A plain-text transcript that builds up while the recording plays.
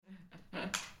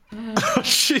Oh,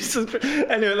 Jesus Christ.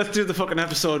 Anyway, let's do the fucking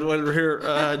episode while we're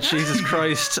here. Jesus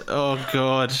Christ. Oh,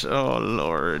 God. Oh,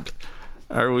 Lord.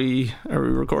 Are we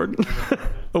recording?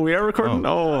 Oh, we are recording?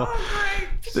 Oh,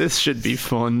 this should be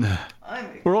fun.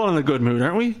 We're all in a good mood,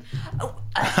 aren't we?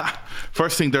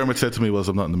 First thing Dermot said to me was,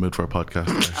 I'm not in the mood for a podcast.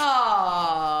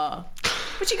 Aww.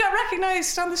 But you got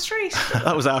recognised on the street.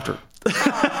 That was after.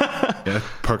 Yeah,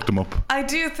 perked them up. I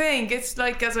do think it's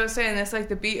like, as I was saying, it's like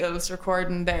the Beatles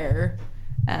recording their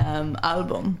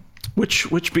album. Which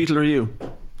Beatle are you?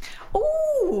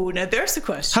 Oh, now there's the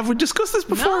question. Have we discussed this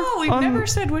before? No, we've never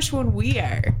said which one we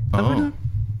are. Oh.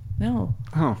 No.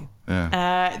 Oh.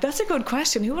 Yeah. That's a good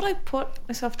question. Who would I put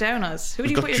myself down as? Who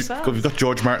would you put yourself? We've got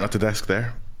George Martin at the desk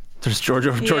there. There's George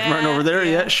Martin over there.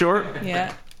 Yeah, sure.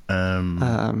 Yeah.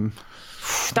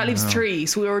 That leaves 3.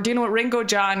 So we were dealing with Ringo,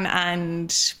 John,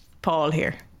 and Paul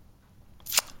here.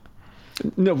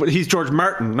 No, but he's George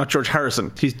Martin, not George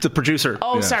Harrison. He's the producer.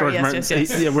 Oh, yeah. sorry. Yes.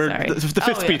 Yeah, we're the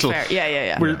fifth Beatle. Fair.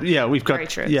 Yeah. We've got. Very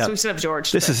true. Yeah. So we still have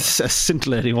George. This is a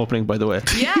scintillating opening, by the way.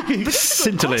 Yeah, but this is a good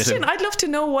scintillating. question. I'd love to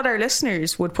know what our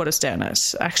listeners would put us down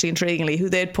as. Actually, intriguingly, who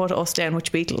they'd put us down.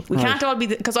 Which Beatle? We can't all be,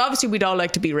 because obviously we'd all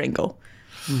like to be Ringo.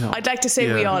 No. I'd like to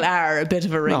say we all are a bit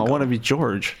of a Ringo. No, I want to be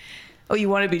George. Oh, you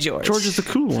want to be George? George is the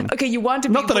cool one. Okay, you want to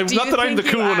be. Not that I'm the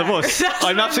cool one of us.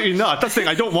 I'm absolutely not. That's the thing.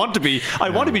 I don't want to be. I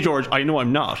want to be George. I know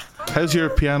I'm not. How's your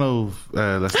piano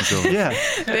lesson going? Yeah.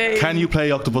 Can you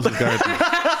play Octopus's Garden?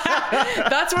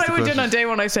 That's what I went in on day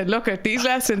one. I said, look, at these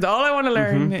lessons, all I want to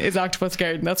learn is Octopus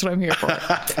Garden. That's what I'm here for.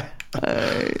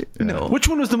 No. Which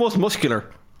one was the most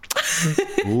muscular?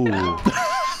 Ooh.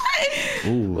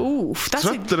 Ooh,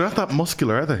 They're not that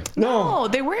muscular, are they? No,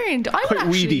 they weren't. I would Quite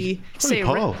actually weedy. say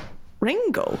Paul.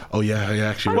 Ringo. Oh yeah,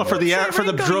 actually. Well, for the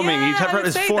Ringo, drumming, yeah, he'd have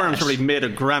his forearms that. really made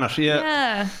of granite. Yeah.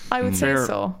 Yeah, I would say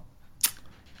so.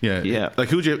 Yeah. Like,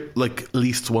 who'd you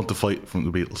least want to fight from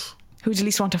the Beatles? Who'd you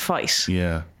least want to fight?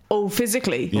 Yeah. Oh,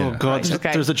 physically? Yeah. Oh God, Right,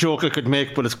 okay. there's a joke I could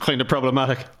make, but it's kind of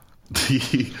problematic.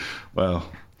 Well,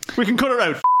 we can cut it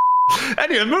out.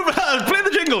 Anyway, move on. Play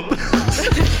the jingle.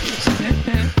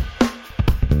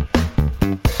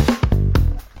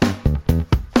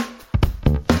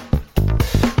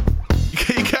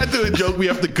 do a joke we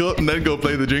have to cut and then go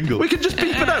play the jingle. We can just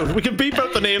beep it out. We can beep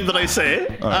out the name that I say,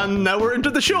 and now we're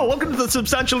into the show. Welcome to the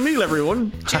Substantial Meal,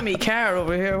 everyone. Jimmy Carr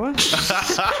over here. What?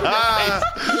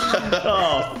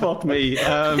 Oh, fuck me.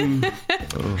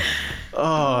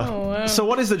 Wow. So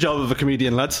what is the job of a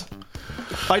comedian, lads?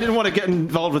 I didn't want to get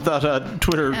involved with that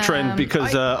Twitter trend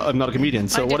because I'm not a comedian.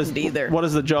 So what is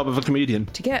the job of a comedian?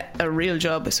 To get a real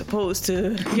job, I suppose,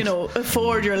 to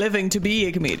afford your living to be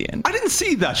a comedian. I didn't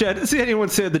see that. Yeah, I didn't see anyone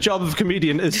say the job of a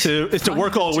comedian is to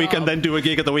work all week and then do a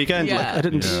gig at the weekend. Yeah. Like, I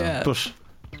didn't. Yeah. But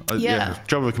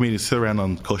job of a comedian is sit around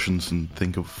on cushions and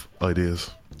think of ideas.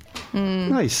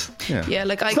 Nice. Yeah,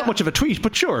 like it's not much of a tweet,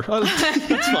 but sure,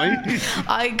 that's fine.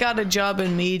 I got a job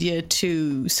in media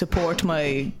to support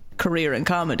my career in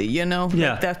comedy, Yeah.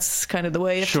 Like, that's kind of the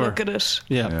way you have to look at it.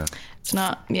 Yeah. It's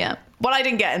not, but I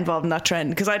didn't get involved in that trend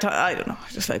because I thought, I don't know,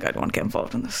 I just I don't want to get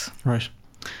involved in this. Right.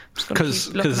 Because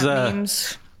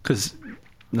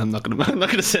I'm not going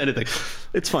to say anything.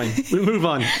 It's fine. We'll move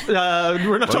on.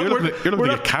 We're not talking. You're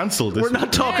not get cancelled. We're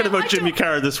not talking about Jimmy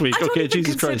Carr this week. I don't okay, even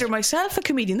Jesus Christ. consider myself a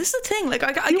comedian. This is the thing. Like,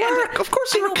 of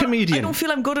course you're a comedian. I don't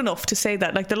feel I'm good enough to say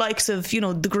that. Like the likes of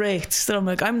the greats. That I'm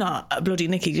like, I'm not a bloody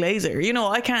Nicky Glazer.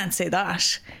 I can't say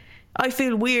that. I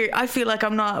feel weird. I feel like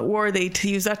I'm not worthy to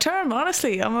use that term.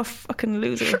 Honestly, I'm a fucking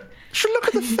loser. Sure, look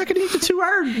at the fucking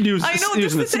E2R news. I know,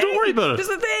 using it, so don't worry about it. This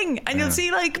is the thing. And you'll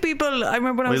see like people, I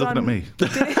remember when I was looking on... at me?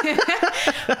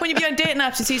 When you be on dating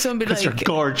apps, you see someone be like... You're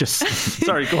gorgeous.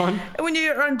 Sorry, go on. When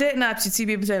you're on dating apps, you see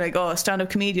people say like, oh,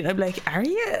 stand-up comedian. I'd be like, are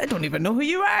you? I don't even know who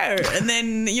you are. And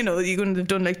then, you're going to have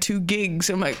done like 2 gigs.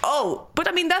 I'm like, oh. But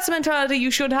I mean, that's the mentality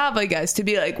you should have, I guess, to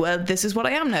be like, well, this is what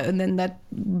I am now. And then that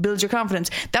builds your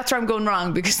confidence. That's where I'm going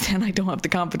wrong because then I don't have the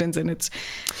confidence and it's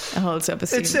a whole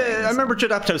self-esteem. I remember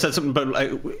Judd Apatow said something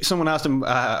about someone asked him,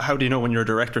 how do you know when you're a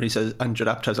director? And he says, and Judd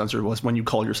Apatow's answer was, when you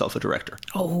call yourself a director.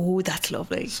 Oh, that's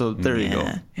lovely. So there you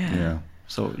go. Yeah.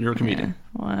 So you're a comedian.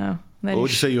 Yeah. Wow. What would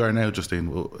you say you are now,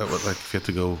 Justine? Like, if you had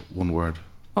to go one word.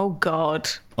 Oh, God.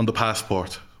 On the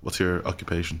passport, what's your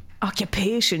occupation?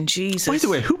 Occupation, Jesus. By the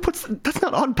way, who puts that's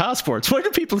not on passports? Why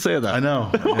do people say that? I know.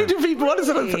 Why do people? What is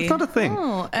it? It's not a thing.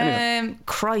 Oh, anyway.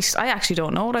 Christ, I actually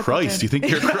don't know what I Christ, you think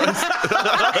you're Christ?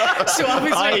 So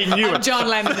obviously, I knew I'm it. John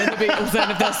Lennon in the Beatles.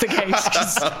 Then, if that's the case,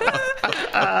 'cause-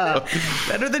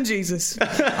 better than Jesus.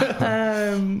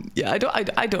 I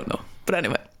don't know. But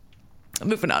anyway.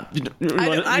 Moving on. You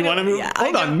want to move? Yeah,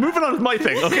 Hold on. Moving on is my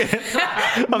thing. Okay.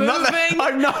 I'm not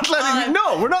letting you.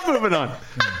 No, we're not moving on.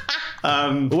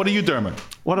 What are you, Dermot?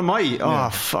 What am I? Oh,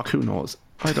 fuck, who knows?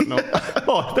 I don't know.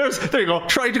 There you go.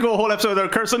 Tried to go a whole episode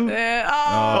without cursing.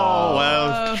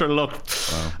 Well, sure, look.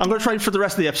 Wow. I'm going to try for the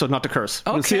rest of the episode not to curse.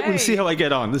 Okay. We'll see how I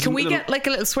get on. Can we get like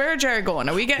a little swear jar going?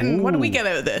 Are we getting? What do we get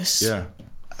out of this? Yeah.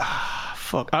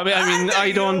 Fuck. I mean,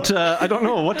 I don't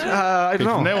know what. I don't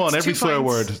know. From now on, every swear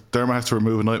points. word, Dermot has to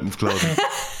remove an item of clothing.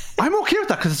 I'm okay with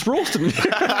that because it's roasting. Is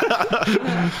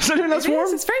anyone else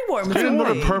warm? It's very warm. It's I didn't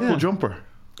want a purple yeah. jumper.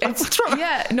 What's wrong?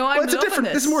 Yeah, no, I'm it's loving different.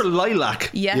 this. This is more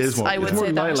lilac. Yes, I would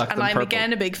say that. lilac And than I'm purple.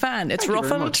 again a big fan. It's Thank you very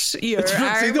ruffled. much. Your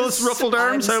arms. See those ruffled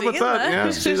arms? How about that?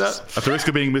 Yeah, see that? At the risk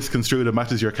of being misconstrued, it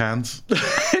matches your cans.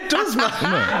 It does, man.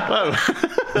 Wow.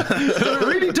 It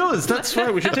really does. That's why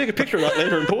we should take a picture of that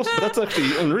later and post it. That's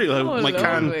actually unreal. My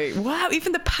can. Wow,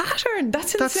 even the pattern.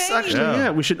 That's insane. That's actually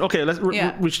we should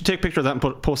we should take a picture of that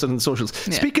and post it on the socials.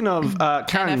 Yeah. Speaking of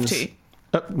cans, NFT.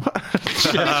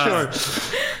 Sure.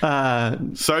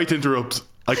 Sorry to interrupt.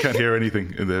 I can't hear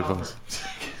anything in the headphones.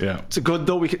 Yeah, it's a good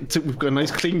though. We've got a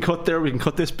nice clean cut there. We can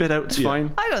cut this bit out. It's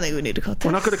fine. I don't think we need to cut this.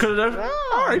 We're not going to cut it out.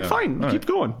 All right, fine. Keep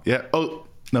going. Yeah. Oh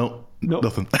no.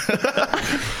 Nothing.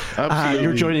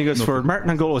 You're joining us for Martin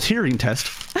Angolo's hearing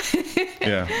test.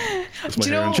 Yeah. Do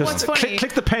you know what's funny?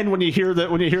 Click the pen when you hear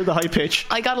the high pitch.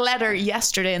 I got a letter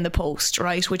yesterday in the post,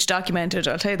 right, which documented,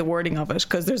 I'll tell you the wording of it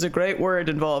because there's a great word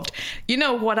involved. You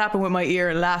know what happened with my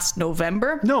ear last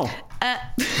November? No.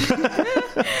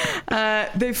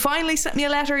 They finally sent me a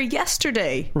letter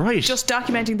yesterday, right, just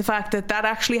documenting the fact that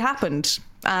actually happened.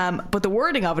 But the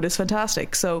wording of it is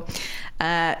fantastic. So,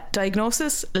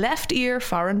 diagnosis: left ear,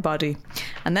 foreign body.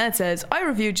 And then it says, I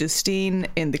reviewed Justine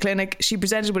in the clinic. She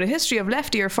presented with a history of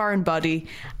left ear, foreign body,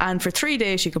 and for 3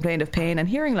 days she complained of pain and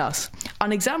hearing loss.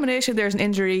 On examination, there's an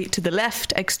injury to the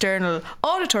left external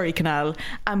auditory canal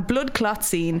and blood clot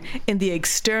seen in the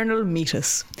external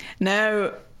meatus.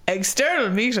 Now, external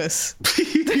meatus.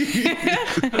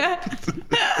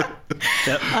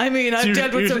 I mean, I've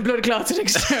dealt with some blood clots and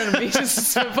external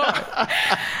meatus before.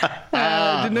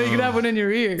 Didn't know you could have one in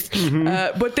your ear.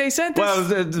 But they sent this. Well,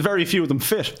 very few of them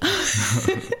fit.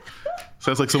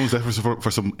 Sounds like someone's there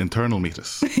for some internal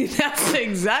meatus. That's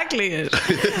exactly it.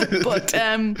 But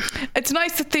it's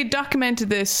nice that they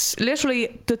documented this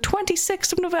literally the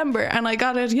 26th of November, and I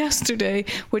got it yesterday,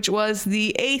 which was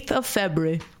the 8th of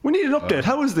February. We need an update.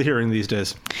 How is the hearing these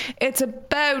days? It's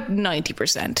about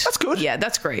 90%. That's good. Yeah,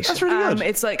 that's great. That's really good.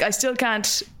 It's like I still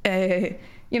can't.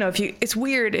 It's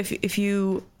weird if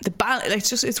you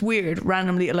it's weird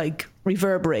randomly to like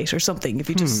reverberate or something if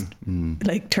you just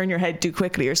like turn your head too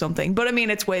quickly or something. But I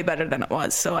mean, it's way better than it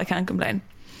was, so I can't complain.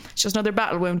 It's just another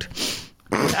battle wound.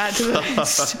 Add to the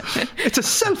list. It's a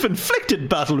self-inflicted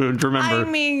battle wound. Remember, I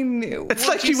mean, it's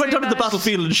like you went onto the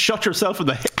battlefield and shot yourself in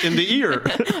the ear.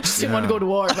 Just didn't want to go to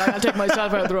war, man. I'll take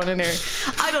myself out of the running here.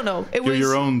 I don't know. You're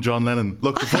your own John Lennon.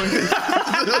 Look, the point is,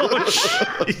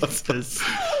 oh, Jesus.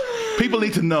 People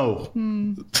need to know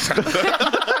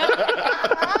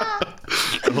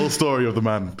the whole story of the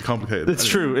man. Complicated. It's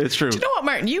true. It's true. Do you know what,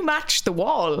 Martin? You matched the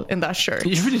wall in that shirt.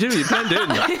 You really do. You blend in.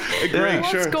 Great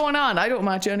What's shirt. going on? I don't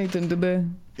match anything today.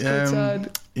 It's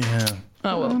sad. Yeah.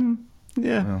 Oh well.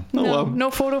 Yeah. No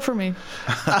photo for me.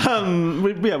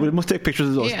 We must take pictures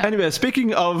of those. Yeah. Anyway,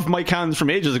 speaking of my cans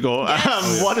from ages ago,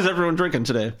 what is everyone drinking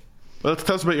today? Well,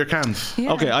 tell us about your cans.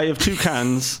 Yeah. Okay, I have 2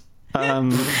 cans.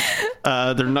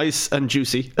 They're nice and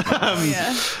juicy. No,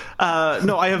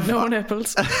 I have no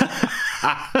nipples. They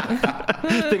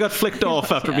got flicked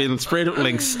off after being sprayed with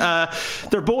links.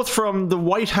 They're both from the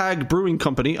White Hag Brewing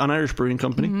Company, an Irish brewing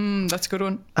company. That's a good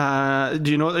one.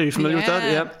 Do you know? Are you familiar with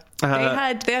that? Yeah.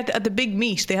 They had at the big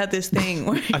meet. They had this thing.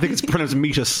 Where I think it's pronounced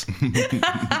Meatus.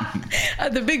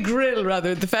 at the big grill,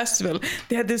 rather, at the festival,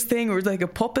 they had this thing where it was like a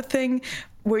puppet thing,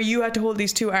 where you had to hold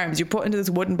these 2 arms. You put into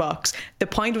this wooden box. The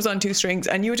pint was on 2 strings,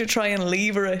 and you had to try and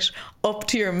lever it up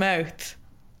to your mouth.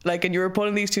 Like, and you were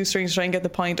pulling these 2 strings to try and get the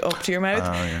pint up to your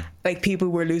mouth. Like, people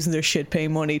were losing their shit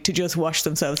paying money to just watch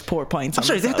themselves pour pints. I'm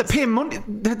sorry, they had to pay money.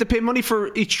 They had to pay money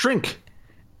for each drink.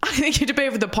 I think you had to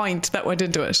pay for the pint that went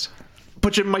into it.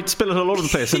 But you might spill it all over the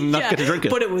place and not get to drink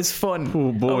it. But it was fun.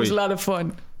 Oh boy, it was a lot of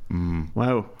fun.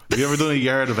 Wow. Have you ever done a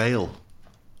yard of ale?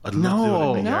 I'd love to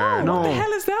do it in a yard. What the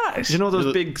hell is that? You know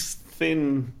those big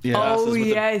thin glasses with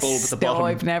yes. the bulb at the bottom? No,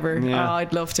 I've never. Yeah. Oh,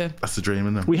 I'd love to. That's the dream,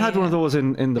 isn't it? We had one of those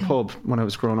in the pub when I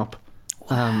was growing up.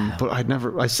 But I'd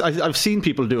never. I've seen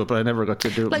people do it, but I never got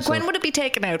to do it. Like, myself. when would it be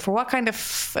taken out for? What kind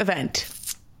of event?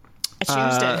 A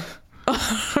Tuesday.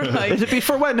 Right. It'd be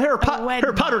for when? Here,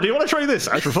 Potter, do you want to try this?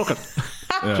 After fucking.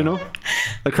 Do you know?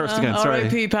 I cursed again. Sorry.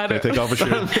 R.I.P. Paddy. Take off a shirt.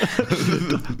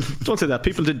 Don't say that.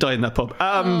 People did die in that pub.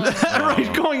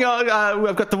 Right, going on.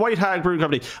 I've got the White Hag Brewing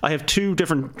Company. I have two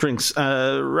different drinks,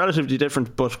 relatively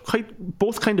different, but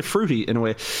both kind of fruity in a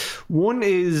way. One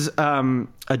is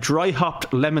a dry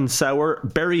hopped lemon sour,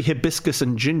 berry hibiscus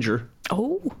and ginger.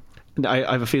 Oh. I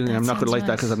have a feeling I'm not going to like that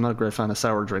nice. because I'm not a great fan of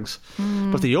sour drinks.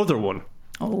 But the other one.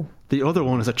 Oh. The other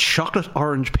one is a chocolate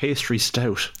orange pastry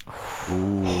stout.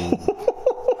 Ooh.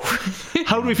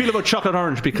 How do we feel about chocolate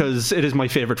orange? Because it is my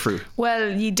favourite fruit.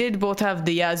 Well, you did both have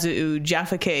the Yazoo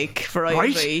Jaffa Cake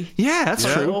variety. Right? Yeah,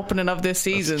 that's true. Opening of this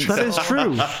season. That is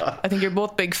true. I think you're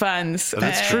both big fans.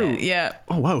 That's true. Yeah.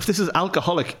 Oh wow! If this is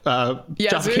alcoholic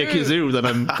Jaffa Cake Yazoo, then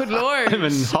I'm Good Lord. I'm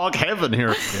in hog heaven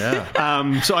here.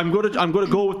 Yeah. So I'm gonna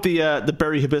go with the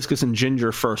berry hibiscus and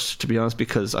ginger first, to be honest,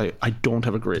 because I don't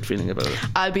have a great feeling about it.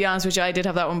 I'll be honest with you, I did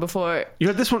have that one before. You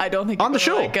had this one. I don't think on the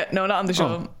show. like it. No, not on the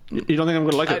show. You don't think I'm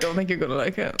gonna like it? I don't think you're gonna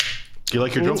like it. Do you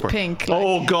like your It's jumper? pink. Like,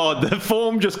 Oh god, the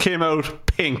foam just came out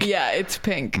pink. yeah, it's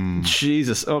pink.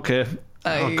 Jesus. Okay.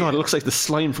 Oh god, it looks like the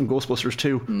slime from Ghostbusters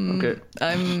 2. Okay.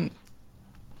 I'm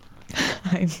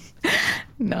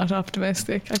not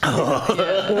optimistic.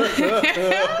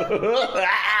 Yeah.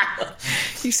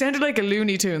 You sounded like a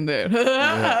Looney Tune there.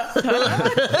 That's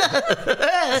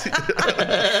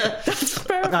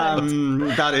perfect.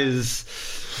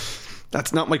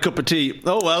 That's not my cup of tea.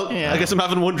 Oh well, Yeah. I guess I'm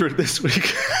having one drink this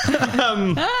week.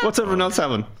 What's everyone else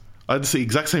having? I had the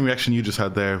exact same reaction you just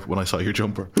had there when I saw your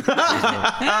jumper.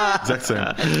 Exact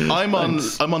same. I'm on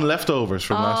leftovers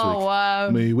from last week. Oh, wow.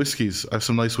 My whiskies. I have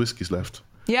some nice whiskies left.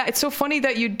 Yeah, it's so funny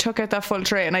that you took out that full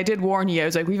tray, and I did warn you. I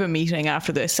was like, we have a meeting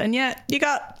after this, and yet you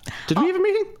got. Did we have a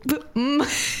meeting?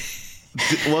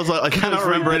 I Cannot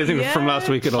remember anything from last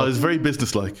week at all. I was very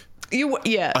businesslike.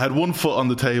 Yeah. I had one foot on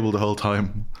the table the whole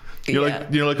time. You're Yeah.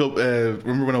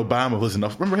 remember when Obama was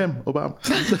enough? Remember him, Obama?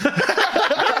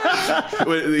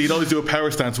 He'd always do a power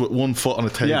stance with one foot on a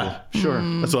table. Yeah, sure.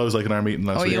 That's what I was like in our meeting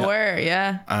last week. You were,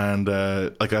 yeah. And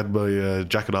I had my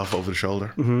jacket off over the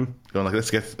shoulder. Going like, let's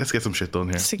get some shit done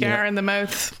here. Cigar in the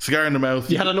mouth. Cigar in the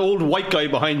mouth. You had an old white guy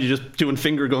behind you just doing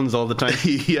finger guns all the time.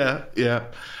 yeah.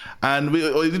 And I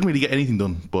didn't really get anything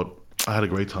done, but I had a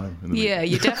great time. In the meeting. Yeah,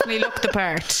 you definitely looked the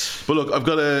part. But look, I've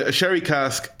got a sherry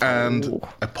cask and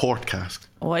a port cask.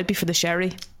 Oh, I'd be for the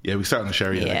sherry. Yeah, we start on the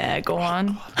sherry. Yeah, go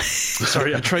on.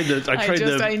 Sorry,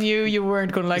 I knew you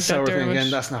weren't going to like sour that, thing Dermot. again.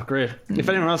 That's not great. If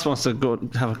anyone else wants to go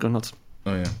have a go nuts.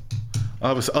 Oh yeah.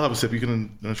 I'll have a sip. You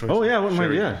can try. Oh yeah, what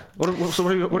sherry. yeah.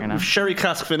 What sherry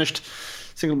cask finished,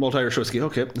 single malt Irish whiskey.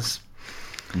 Okay, this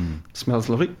smells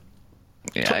lovely.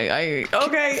 Yeah,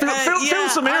 okay. Fill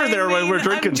some air there while we're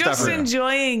drinking I'm just stuff.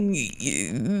 enjoying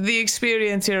the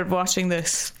experience here of watching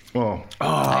this. Oh,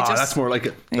 That's more like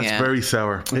it. that's Yeah. very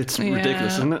sour. It's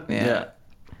ridiculous, isn't it? Yeah.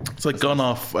 It's like gone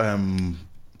off.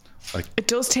 It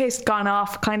does taste gone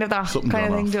off, kind of that Something kind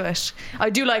of gone thing to it. I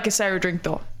do like a sour drink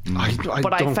though, I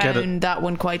but I don't get it. found that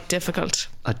one quite difficult.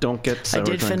 I don't get sour I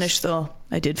did drinks. finish though.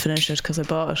 I did finish it because I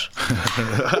bought it.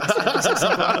 This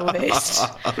isn't going to waste.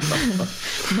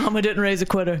 Mama didn't raise a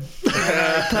quitter.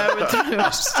 Powered through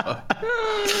it.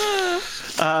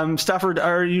 Stafford,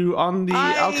 are you on the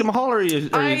alcohol or are you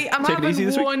I'm taking it easy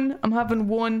this week? I'm having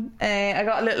one. I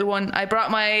got a little one. I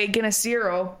brought my Guinness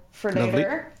Zero for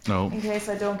later. No. In case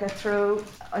I don't get through.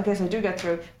 In case I do get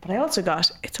through. But I also got,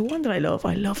 it's a one that I love.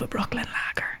 I love a Brooklyn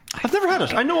Lager. I've never had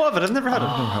it. I know of it. I've never had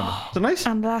it. Is it nice?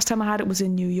 And the last time I had it was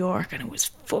in New York and it was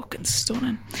fucking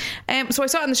stunning. So I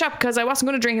saw it in the shop because I wasn't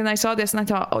going to drink and I saw this and I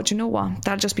thought, oh, do you know what?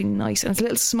 That'll just be nice. And it's a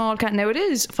little small can. Now it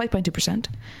is 5.2%.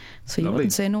 So you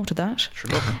wouldn't say no to that.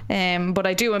 Sure. But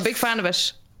I do. I'm a big fan of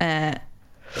it.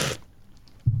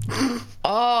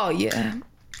 Oh, yeah.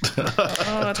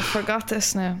 I forgot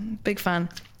this now. Big fan.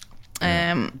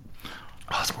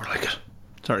 It's more like it.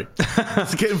 Sorry.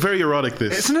 It's getting very erotic,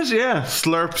 this. Isn't it? Yeah.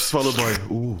 Slurps followed by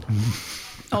ooh.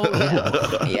 Oh,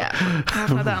 yeah. I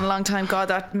haven't had that in a long time. God,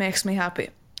 that makes me happy.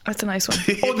 That's a nice one.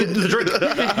 Oh, the drink.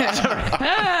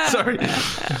 Sorry.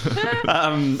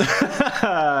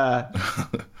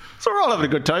 So we're all having a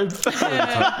good time.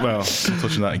 Well,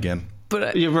 touching that again.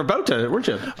 But You were about to, weren't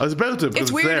you? I was about to, because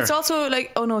it's weird. there. It's also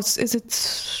like, oh no, it's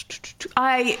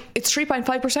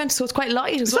 3.5%, so it's quite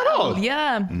light as that well. all?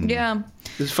 Yeah, yeah.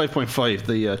 This is 5.5,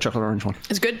 the chocolate orange one.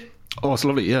 It's good. Oh, it's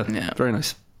lovely. Yeah. Very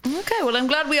nice. Okay, well, I'm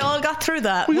glad we all got through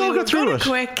that. We all were got through good it.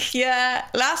 quick. Yeah.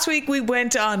 Last week we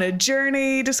went on a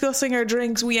journey discussing our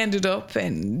drinks. We ended up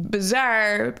in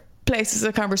bizarre places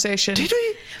of conversation. Did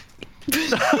we?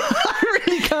 I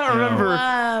really can't remember.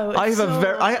 Wow, I have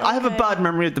it's I have a bad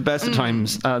memory at the best of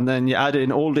times, and then you add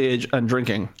in old age and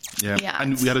drinking. Yeah.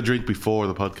 And we had a drink before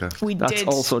the podcast. We That's did.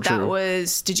 also true. That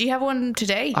was. Did you have one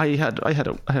today? I had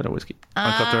a whiskey.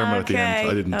 I got Dermot at the end.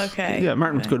 I didn't. Okay. Yeah,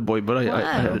 Martin's a good boy, but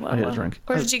I had a drink.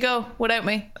 Where did you go without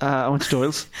me? I went to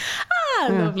Doyle's.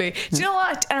 Lovely. Do you know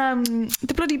what?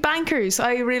 The bloody bankers,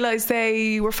 I realised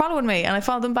they were following me and I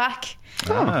followed them back.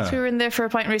 So we were in there for a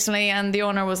pint recently and the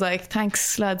owner was like,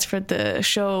 thanks lads for the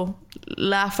show,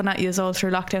 laughing at you all through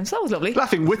lockdown. So that was lovely.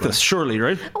 Laughing with us, surely,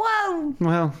 right?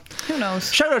 Well, who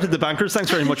knows? Shout out to the bankers.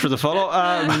 Thanks very much for the follow.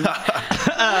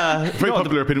 Very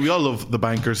popular opinion. We all love the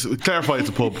bankers. Clarify it's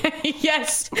a pub.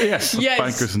 Yes.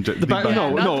 Bankers and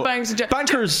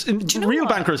bankers, real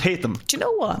bankers hate them. Do you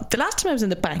know what? The last time I was in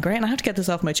the bank, right, and I have to get this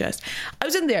off my chest, I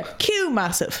was in there, queue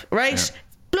massive, right? Yeah.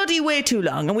 Bloody way too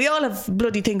long, and we all have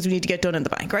bloody things we need to get done in the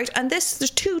bank, right? And there's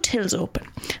 2 tills open,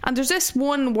 and there's this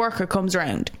one worker comes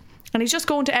around and he's just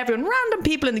going to everyone, random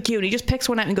people in the queue, and he just picks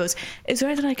one out and goes, is there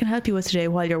anything I can help you with today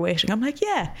while you're waiting? I'm like,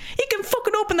 yeah, he can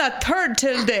fucking open that 3rd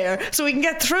till there so we can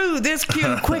get through this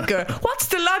queue quicker. What's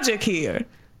the logic here?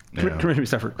 Come here to me,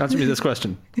 Stafford. Answer me this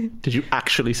question. Did you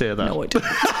actually say that? No, I didn't.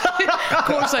 Of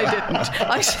course I didn't.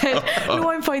 I said, no,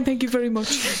 I'm fine, thank you very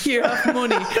much. Here, have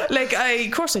money.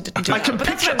 Of course I didn't do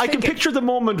that. I can picture the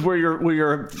moment where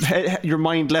your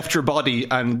mind left your body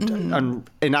and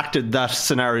enacted that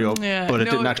scenario, but it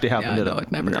didn't actually happen, did it? No, it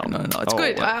never. No. It's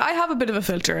good. Well. I have a bit of a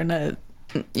filter and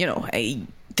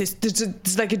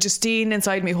there's like a Justine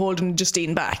inside me holding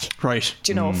Justine back. Right.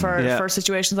 Do you know, for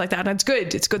situations like that. And it's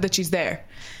good. It's good that she's there.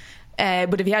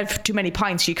 But if you have too many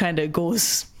pints, she kind of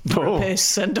goes for a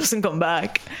piss and doesn't come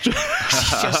back. She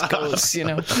just goes, you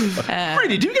know.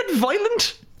 Really? Do you get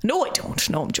violent? No, I don't.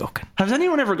 No, I'm joking. Has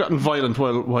anyone ever gotten violent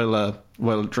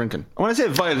while drinking? When I say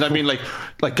violent, I mean like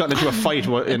gotten into a fight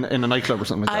in a nightclub or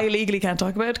something like that. I legally can't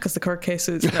talk about it because the court case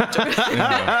is no,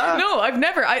 I've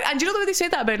never. And do you know the way they say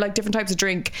that about like different types of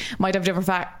drink might have different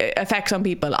effects on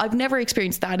people? I've never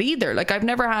experienced that either. Like I've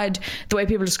never had the way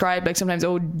people describe like sometimes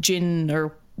gin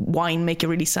or wine make you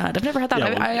really sad. I've never had that.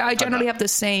 Yeah, I generally have the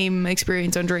same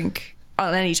experience on drink.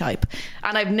 On any type,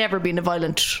 and I've never been I'm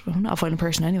not a violent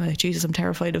person anyway. Jesus, I'm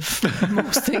terrified of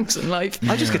most things in life.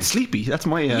 I just get sleepy. That's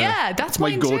my that's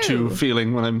my go-to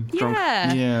feeling when I'm drunk.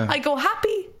 I go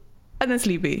happy and then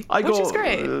sleepy, which is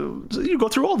great. You go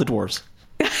through all the dwarves.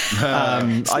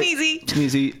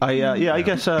 Sneezy. I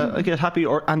get happy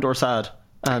or sad.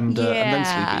 And then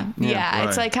sleepy. Yeah,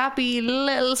 it's like happy,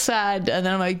 little sad, and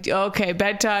then I'm like, okay,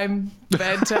 bedtime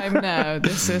now.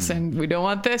 This isn't. We don't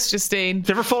want this, Justine. Have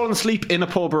you ever fallen asleep in a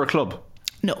pub or a club?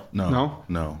 No.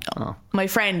 Oh. My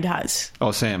friend has.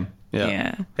 Oh, same.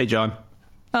 Yeah. Hey, John.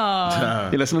 Oh,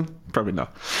 you listening? Probably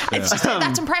not. It's just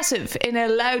that's impressive in a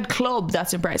loud club.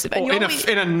 That's impressive. And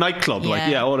in a nightclub,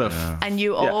 and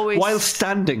you always while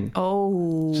standing.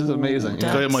 Oh, which is amazing. The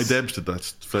guy at my Debs did that.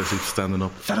 Fell asleep standing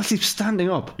up. Fell asleep standing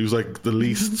up. He was like the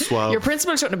least suave. Your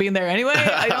principal shouldn't have been there anyway.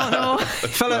 I don't know.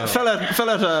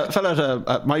 Fella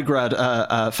at my grad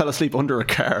fell asleep under a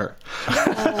car,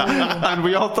 and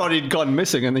we all thought he'd gone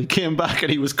missing. And he came back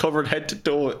and he was covered head to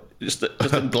toe, just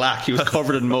in black. He was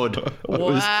covered in mud.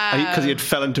 Because he had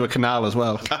fell into a canal as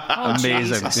well.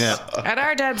 Amazing. Jesus. Yeah. At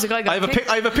our Debs, a guy got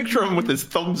I have a picture of him with his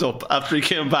thumbs up after he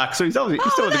came back. So he's still had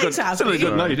a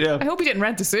good night. Yeah. I hope he didn't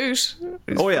rent the suit.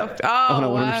 Oh yeah. Fucked. Oh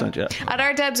no, 100%. Yeah. At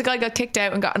our Debs, a guy got kicked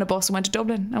out and got on a bus and went to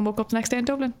Dublin and woke up the next day in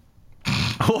Dublin.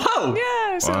 Wow.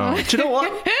 Yeah. So. Wow. Do you know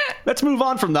what? Let's move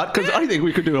on from that because I think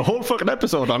we could do a whole fucking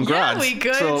episode on grads. Yeah, we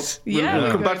could. So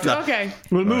we'll come back to that. Okay.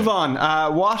 We'll move on. I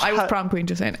was prom queen,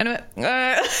 just saying. Anyway.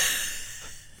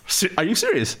 Are you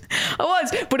serious? I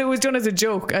was, but it was done as a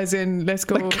joke, as in, let's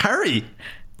go. Like Carrie?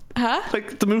 Huh?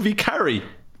 Like the movie Carrie?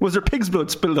 Was there pig's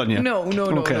blood spilled on you? No. They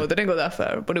didn't go that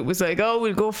far. But it was like,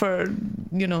 we'll go for,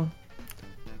 the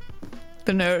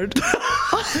nerd.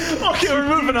 Okay, we're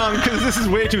moving on because this is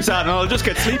way too sad and I'll just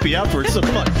get sleepy afterwards, so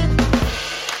come on.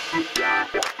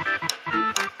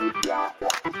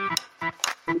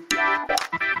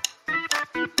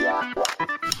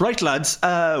 Right, lads,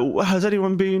 has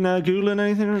anyone been Googling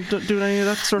anything or doing any of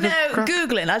that sort of crap?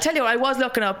 Googling. I'll tell you what, I was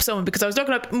looking up someone because I was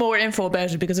looking up more info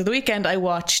about it because of the weekend I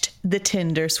watched The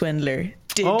Tinder Swindler.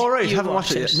 Haven't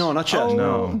watched it yet. No, not yet.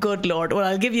 No. Good Lord. Well,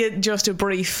 I'll give you just a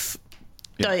brief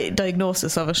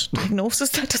diagnosis of it. Diagnosis?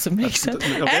 That doesn't make sense.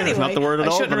 Okay, anyway, that's not the word at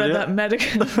all. I shouldn't have read that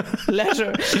medical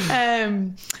letter.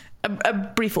 A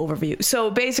brief overview.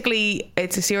 So basically,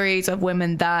 it's a series of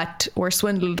women that were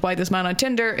swindled by this man on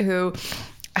Tinder who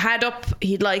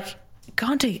he'd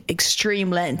gone to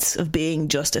extreme lengths of being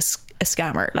just a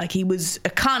scammer. Like, he was a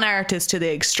con artist to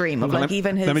the extreme of, like,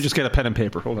 even his... Let me just get a pen and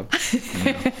paper. Hold on.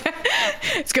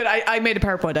 It's good. I made a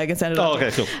PowerPoint. I can send it on. Oh,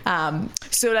 okay, cool.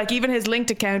 So, like, even his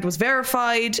linked account was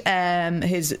verified.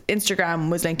 His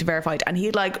Instagram was linked to verified. And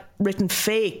he'd, like, written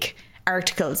fake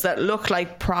articles that looked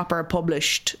like proper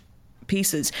published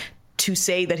pieces to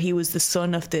say that he was the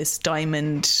son of this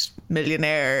diamond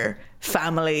millionaire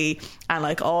family, and,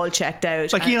 like, all checked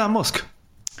out. Like Elon Musk.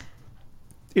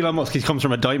 Elon Musk, he comes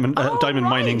from a diamond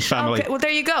mining family. Okay, well, there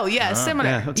you go. Yeah,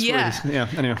 similar.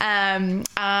 Anyway.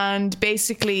 And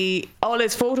basically, all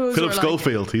his photos. Philip were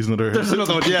Schofield, he's another. There's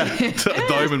another one, yeah.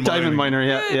 Diamond miner,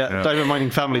 yeah. Diamond mining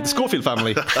family. The Schofield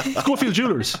family. Schofield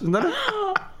Jewelers, isn't that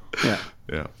it?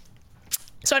 Yeah.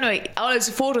 So anyway, all his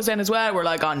photos then as well were,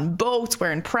 like, on boats,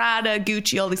 wearing Prada,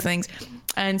 Gucci, all these things.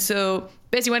 And so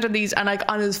basically went on these, and, like,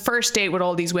 on his first date with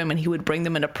all these women, he would bring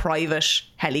them in a private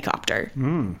helicopter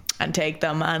and take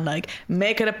them and, like,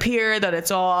 make it appear that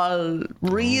it's all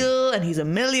real and he's a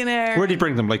millionaire. Where did he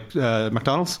bring them? Like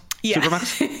McDonald's? Yeah.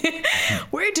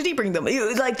 Supermax? Where did he bring them? It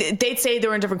was like, they'd say they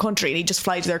were in a different country and he'd just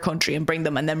fly to their country and bring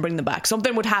them back.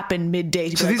 Something would happen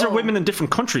midday. So these are women in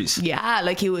different countries? Yeah,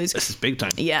 like, he was... This is big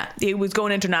time. Yeah, he was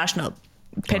going international.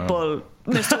 Pitbull,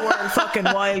 Mr. World fucking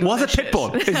wild. Was it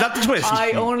Pitbull? Is that the twist?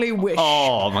 I only wish.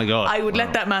 Oh my god! I would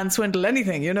let that man swindle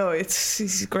anything. You know,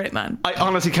 he's a great man. I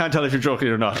honestly can't tell if you're joking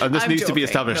or not, and this needs to be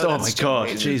established. No, oh my god,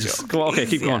 Jesus! Go on, okay,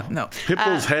 keep going. No,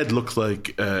 Pitbull's head looks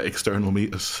like external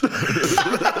Meatus.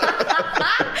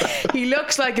 He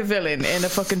looks like a villain in a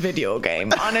fucking video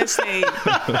game, honestly.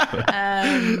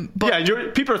 But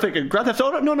people are thinking Grand Theft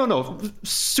Auto. No,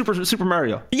 Super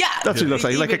Mario. Yeah, that's what he looks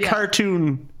like. Like a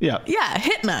cartoon. Yeah,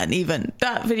 Hitman, even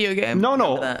that video game.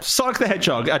 No, Sonic the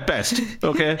Hedgehog at best.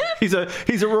 Okay, he's a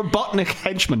Robotnik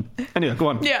henchman. Anyway, go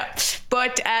on. Yeah,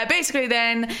 but basically,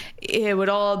 then it would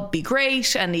all be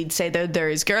great, and he'd say that they're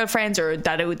his girlfriends or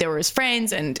that they were his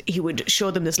friends, and he would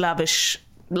show them this lavish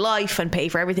life and pay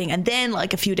for everything. And then,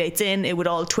 like, a few dates in, it would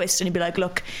all twist, and he'd be like,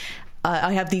 look,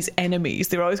 I have these enemies.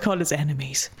 They were always called his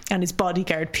enemies. And his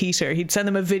bodyguard Peter, he'd send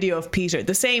them a video of Peter,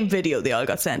 the same video they all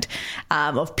got sent,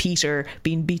 of Peter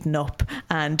being beaten up,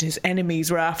 and his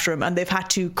enemies were after him, and they've had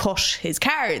to cut his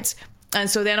cards. And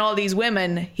so then all these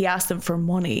women, he asked them for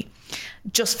money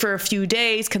just for a few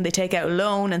days. Can they take out a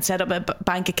loan and set up a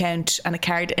bank account and a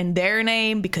card in their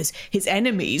name? Because his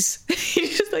enemies,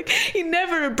 he's just like, he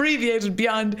never abbreviated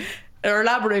beyond, or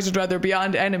elaborated rather,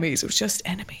 beyond enemies. It was just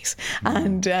enemies.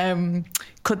 And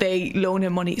could they loan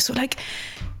him money? So, like,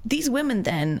 these women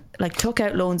then, like, took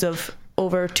out loans of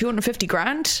over 250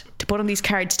 grand to put on these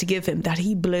cards to give him that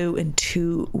he blew in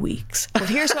 2 weeks. But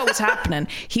here's what was happening.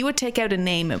 He would take out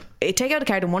a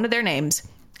card in one of their names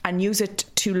and use it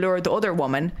to lure the other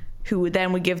woman, who would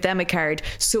give them a card.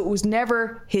 So it was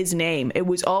never his name. It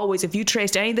was always, if you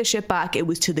traced any of the shit back, it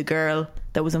was to the girl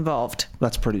that was involved.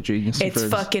 That's pretty genius. It's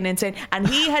fucking insane. And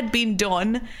he had been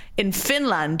done in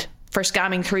Finland for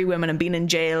scamming 3 women and being in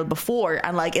jail before.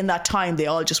 And, like, in that time, they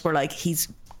all just were like, he's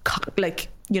like,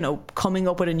 you know, coming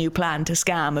up with a new plan to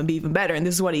scam and be even better. And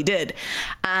this is what he did.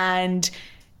 And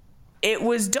it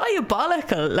was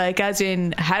diabolical, like, as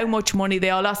in how much money they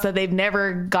all lost that they've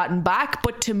never gotten back.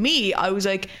 But to me, I was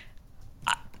like,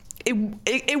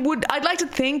 I'd like to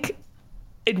think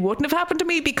it wouldn't have happened to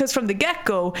me, because from the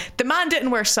get-go, the man didn't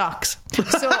wear socks.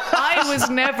 So I was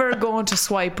never going to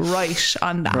swipe right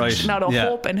on that. Right. Not a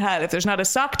hope in hell. If there's not a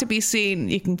sock to be seen,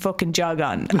 you can fucking jog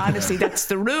on. Honestly, that's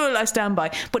the rule I stand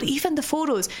by. But even the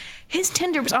photos, his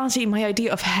Tinder was honestly my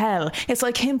idea of hell. It's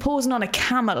like him posing on a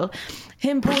camel,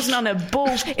 him posing on a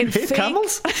boat in fake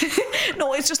camels?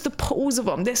 No, it's just the pose of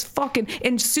him. This fucking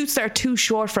in suits that are too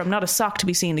short for him, not a sock to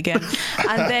be seen again.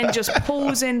 And then just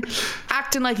posing,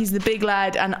 acting like he's the big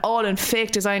lad, and all in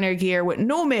fake designer gear with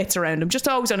no mates around him, just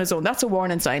always on his own. That's a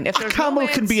warning sign. If a camel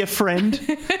can be a friend.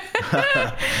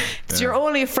 If you're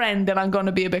only a friend, then I'm going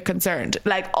to be a bit concerned.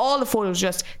 Like, all the photos,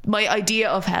 just my idea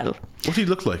of hell. What did he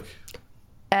look like?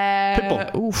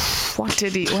 Pitbull. Oof, what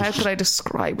did he? How could I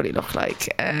describe what he looked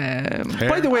like?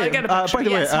 By the way,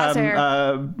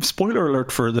 spoiler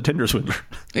alert for the Tinder Swindler.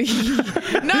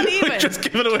 Not even. Just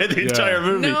giving away the entire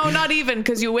movie. No, not even,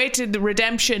 because you waited. The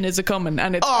redemption is a coming,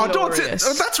 and it's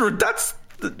glorious. That's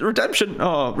redemption.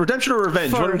 Oh, redemption or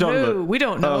revenge? For what are we talking about? We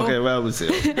don't know. Oh, okay, well, we'll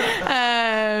see.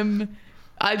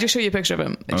 I'll just show you a picture of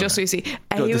him, just so you see.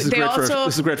 This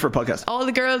is great for a podcast. All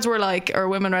the girls were like, or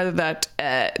women rather, that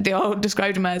they all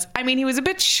described him as, I mean, he was a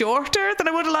bit shorter than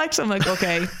I would have liked. I'm like,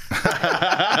 okay.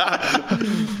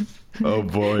 Oh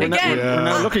boy. Again, we're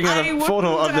now looking at a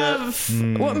photo of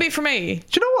the... Wouldn't be for me.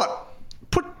 Do you know what?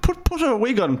 Put a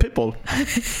wig on Pitbull.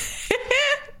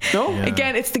 No?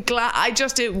 Again, it's the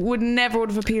it would never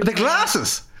have appealed. The to me.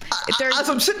 glasses. As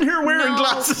I'm sitting here wearing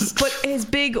glasses. But his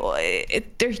big,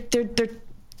 they're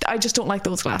I just don't like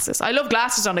those glasses. I love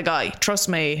glasses on a guy. Trust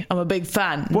me, I'm a big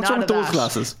fan. What's wrong with those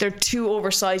glasses? They're too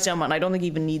oversized on him, and I don't think he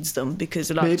even needs them because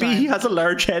a lot of Maybe time, he has a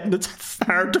large head and it's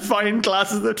hard to find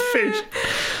glasses that fit.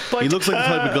 But He looks like the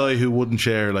type of guy who wouldn't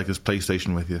share like his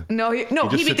PlayStation with you. No, he'd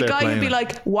be the guy who'd be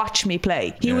like, watch me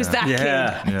play. He was that kid.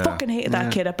 I fucking hated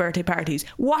that kid at birthday parties.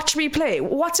 Watch me play.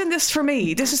 What's in this for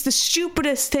me? This is the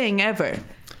stupidest thing ever.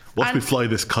 Watch me fly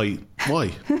this kite. Why?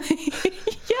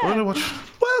 Why do I watch?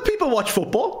 Well, people watch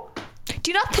football.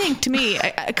 Do you not think, to me,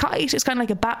 a kite is kind of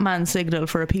like a Batman signal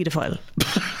for a paedophile?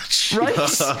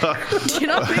 Right? Do you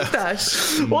not think that?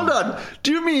 Hold on.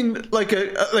 Do you mean like a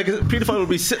paedophile will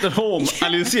be sitting at home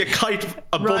and you'll see a kite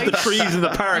above the trees in the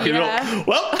park and you go,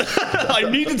 well, I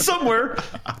needed somewhere.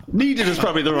 Needed is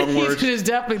probably the wrong word. It is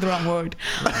definitely the wrong word.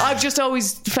 I've just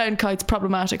always found kites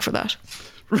problematic for that.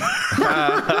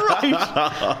 Right.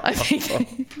 I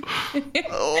think.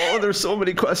 Oh, there's so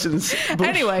many questions.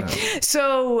 Anyway,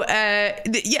 so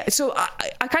so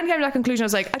I kind of came to that conclusion. I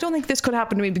was like, I don't think this could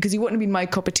happen to me because he wouldn't have been my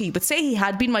cup of tea. But say he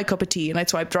had been my cup of tea and I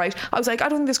swiped right, I was like, I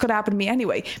don't think this could happen to me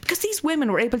anyway, because these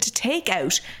women were able to take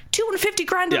out 250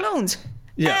 grand in loans.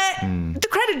 The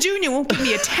credit union won't give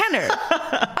me a tenner.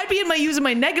 I'd be using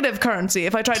my negative currency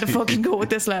if I tried to fucking go with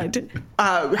this lad.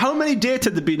 How many dates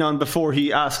had they been on before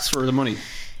he asks for the money?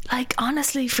 Like,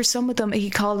 honestly, for some of them, he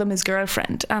called them his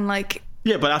girlfriend, and like,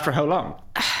 yeah, but after how long?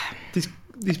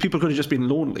 These people could have just been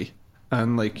lonely,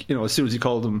 and like, you know, as soon as he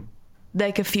called them,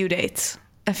 like a few dates,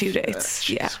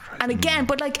 yeah. Christ. And again,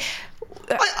 but like,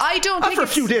 I don't. After a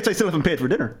few dates, I still haven't paid for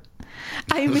dinner.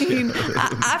 I mean,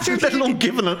 after let alone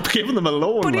giving them a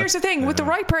loan. But here's the thing: with the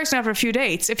right person after a few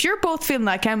dates, if you're both feeling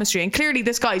that chemistry, and clearly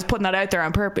this guy's putting that out there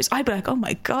on purpose, I'd be like, oh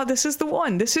my god, this is the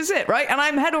one, this is it, right? And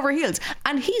I'm head over heels,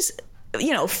 and he's,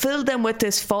 you know, filled them with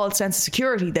this false sense of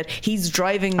security that he's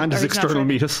driving, and his external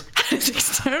Meatus. His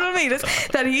external Meatus,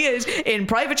 that he is in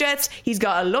private jets. He's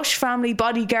got a lush family,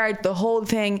 bodyguard, the whole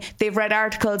thing. They've read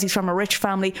articles. He's from a rich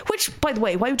family. Which, by the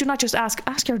way, why would you not just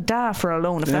ask your dad for a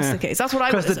loan if that's the case? That's what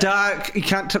I would. Because the dad, you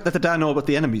can't let the dad know about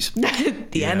the enemies.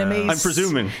 The enemies. I'm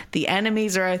presuming the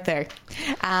enemies are out there.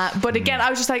 But again, I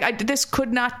was just like, this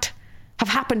could not have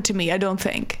happened to me. I don't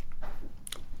think.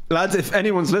 Lads, if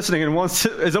anyone's listening and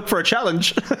is up for a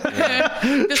challenge,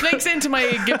 this links into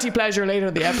my guilty pleasure later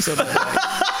in the episode.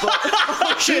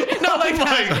 Oh shit! Not like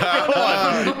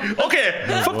that. Okay,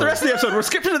 fuck the rest of the episode. We're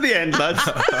skipping to the end, lads.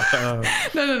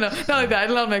 No, not like that.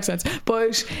 It'll all make sense.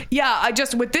 But yeah, I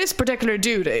just, with this particular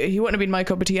dude, he wouldn't have been my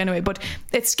cup of tea anyway. But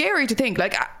it's scary to think.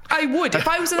 Like, I would if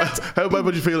I was in that. How bad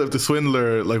would you feel if the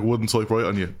swindler like wouldn't swipe right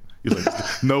on you? You're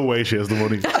like, no way she has the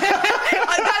money.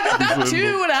 That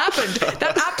too would have happened.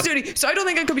 That absolutely. So I don't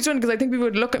think I could be swindled, because I think people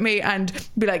would look at me and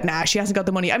be like, nah, she hasn't got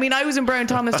the money. I mean, I was in Brown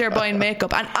Thomas there buying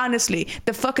makeup, and honestly,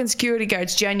 the fucking security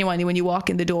guards genuinely, when you walk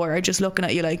in the door, are just looking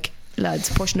at you like, lads,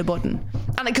 pushing a button.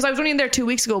 And because I was only in there 2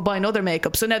 weeks ago buying other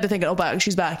makeup, so now they're thinking, oh,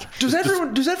 she's back. Does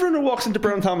everyone who walks into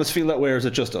Brown Thomas feel that way, or is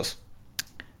it just us?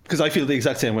 Because I feel the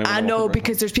exact same way. I know,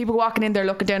 because there's people walking in there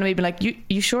looking down at me being like,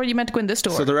 you sure you meant to go in this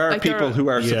door? So there are like, people who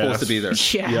are supposed to be there.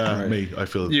 Yeah, me, I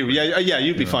feel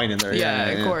you'd be fine in there. Yeah,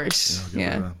 of course.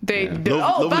 They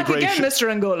lovely back grey again, Mr.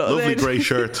 Angolo. Lovely grey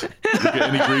shirt. You get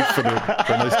any grief for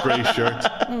a nice grey shirt.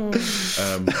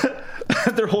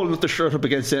 They're holding the shirt up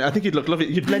against it. I think you'd look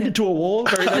lovely. You'd blend into a wall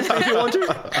very nicely if you want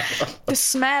to. The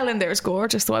smell in there is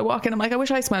gorgeous. So I walk in, I'm like, I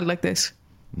wish I smelled like this.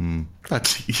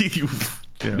 That's you.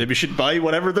 Yeah. Maybe you should buy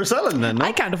whatever they're selling then. No?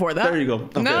 I can't afford that. There you go.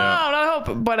 Okay. No, I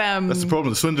hope. But that's the problem.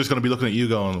 The swindler's going to be looking at you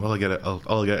going, well, I'll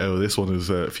get out of this one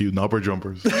is a few knobber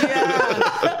jumpers.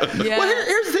 Yeah. Well,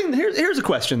 here's the thing. Here's a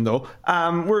question though.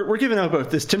 We're giving out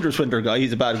about this Tinder Swindler guy.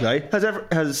 He's a bad guy.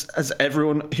 Has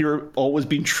everyone here always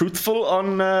been truthful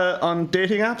on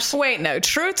dating apps? Wait, no,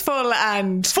 truthful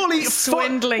and fully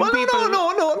swindling people.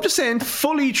 No. I'm just saying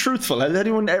fully truthful.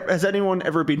 Has anyone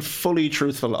ever been fully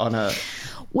truthful on a?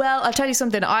 Well, I'll tell you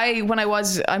something. I'm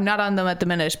not on them at the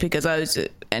minute because I was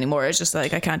just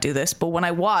like, I can't do this. But when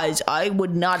I was, I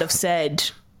would not have said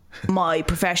my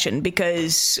profession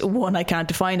because, one, I can't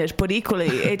define it, but equally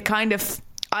it kind of,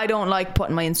 I don't like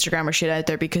putting my Instagram or shit out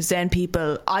there, because then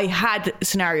I had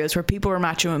scenarios where people were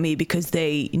matching with me because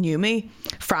they knew me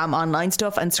from online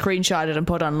stuff and screenshotted and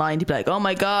put online to be like, oh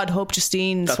my god, hope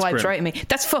Justine swipes right on me.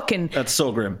 That's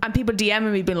so grim. And people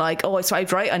DMing me being like, oh, I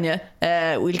swiped right on you,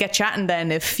 we'll get chatting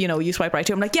then if you swipe right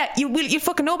too. I'm like, yeah, you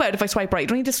fucking know about it if I swipe right. You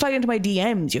don't need to slide into my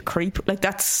DMs, you creep. Like,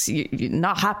 that's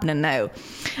not happening now.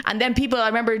 And then people, I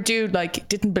remember a dude like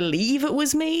didn't believe it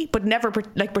was me but never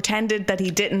pretended that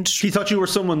he didn't. He thought you were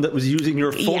someone that was using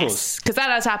your photos. Yes, because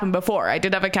that has happened before. I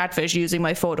did have a catfish using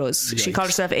my photos. She called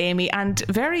herself Amy and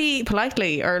very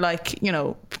politely, or like, you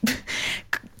know,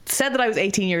 said that I was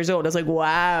 18 years old. I was like,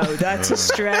 wow, that's a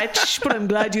stretch, but I'm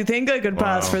glad you think I could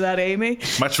pass for that, Amy.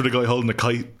 Match with a guy holding a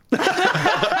kite.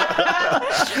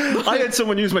 I had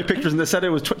someone use my pictures and they said I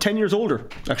was 10 years older,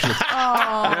 actually.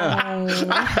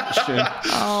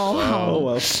 Oh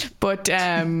well. But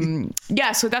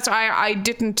yeah, so that's why I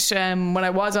didn't when I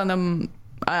was on them,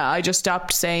 I just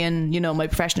stopped saying, you know, my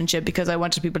profession and shit, because I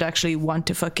wanted people to actually want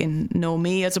to fucking know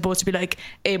me, as opposed to be like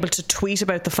able to tweet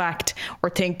about the fact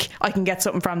or think I can get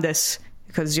something from this.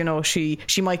 Because, you know, she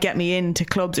might get me into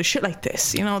clubs or shit like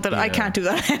this, you know, that I can't do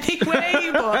that anyway.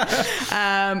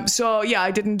 But so yeah,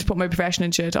 I didn't put my profession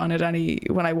and shit on it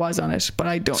when I was on it, but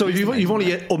I don't. So you've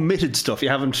only omitted stuff. You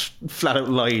haven't flat out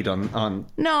lied on.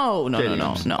 No.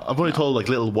 I've only told like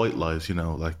little white lies, you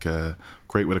know, like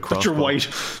great with a crossbow. But you're white.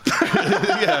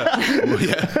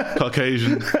 yeah,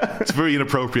 Caucasian. It's a very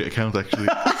inappropriate account, actually.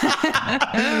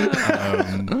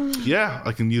 Yeah,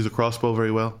 I can use a crossbow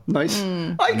very well. Nice.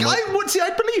 I would say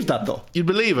I'd believe that though. You'd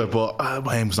believe it, but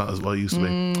my aim's not as well used to be.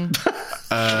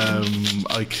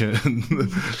 I can.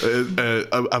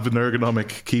 I have an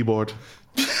ergonomic keyboard.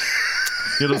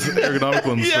 You know, those ergonomic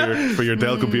ones for your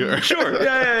Dell computer. Sure.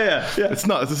 Yeah. It's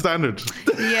not. It's a standard.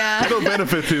 Yeah. No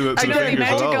benefit to the fingers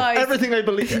at all. Everything I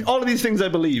believe. All of these things I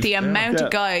believe. The amount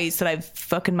of guys that I've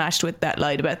fucking matched with that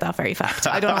lied about that very fact.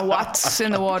 I don't know what's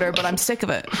in the water, but I'm sick of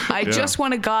it. I just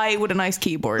want a guy with a nice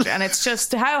keyboard, and it's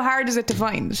just, how hard is it to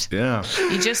find? Yeah.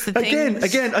 You just the things.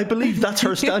 Again, I believe that's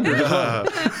her standard as well.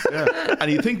 Yeah.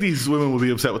 And you think these women will be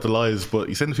upset with the lies, but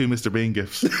you send a few Mr. Bean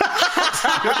gifts.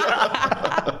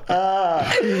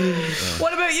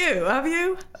 What about you?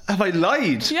 Have I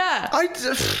lied? Yeah. I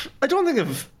don't think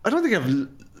I've.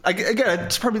 Again,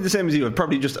 it's probably the same as you. I've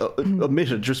probably just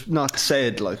omitted, just not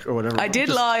said, like, or whatever. I did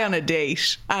lie on a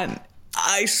date, and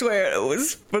I swear it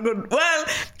was fucking,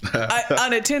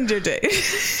 on a Tinder date.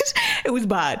 It was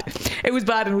bad. It was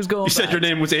bad and it was going. You said your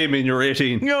name was Amy and you were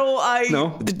 18. No,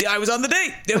 I was on the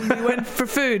date. We went for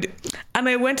food, and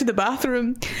I went to the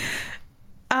bathroom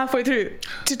halfway through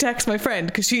to text my friend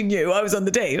because she knew I was on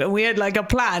the date, and we had like a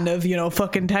plan of, you know,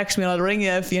 fucking text me and I'll ring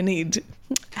you if you need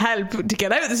help to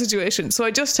get out of the situation. So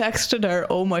I just texted her,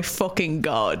 oh my fucking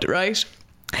god, right?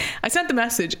 I sent the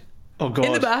message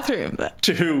in the bathroom.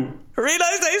 To who?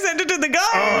 Realised I sent it to the guy.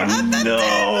 Oh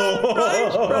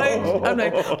no! Right. I'm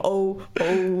like, oh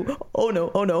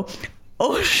no.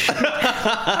 Oh shit.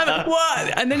 I'm like,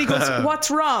 what? And then he goes,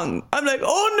 what's wrong? I'm like,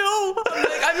 oh no.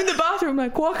 I'm in the bathroom. I'm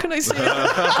like, what can I say?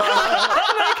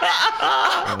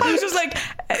 I was just like,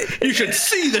 you should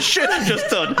see the shit I've just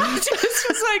done. I just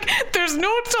was like, there's no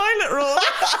toilet roll. What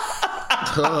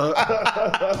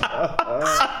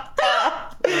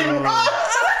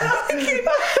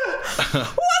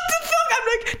the fuck? I'm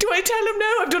like, do I tell him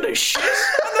now I've done a shit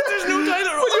and that there's no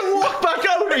toilet roll? When you walk back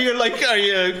out, are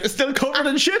you still covered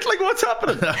in shit? Like, what's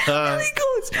happening? And he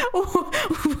goes, oh,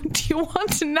 do you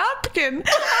want a napkin?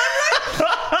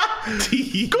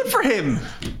 Good for him.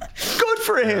 Good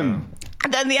for him.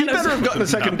 And then the end, he better have gotten a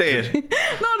second date.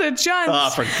 Not a chance.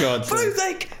 Ah, for God's sake. But I was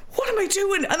like, what am I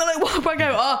doing? And then I walked back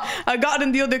out. Oh, I got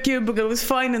in the other cubicle. It was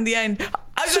fine in the end.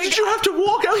 So did you have to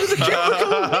walk out of the cubicle?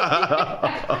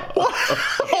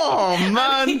 Oh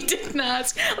man. And he didn't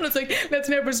ask. And I was like, let's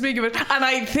never speak of it. And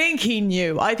I think he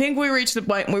knew. I think we reached the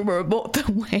point where we were both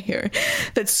aware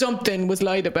that something was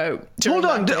lied about. Hold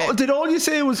on. Did all you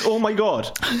say was, oh my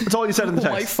god? That's all you said in the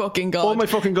text. Oh my fucking god. Oh my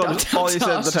fucking god. That's all you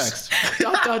said in the text. ...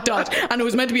 And it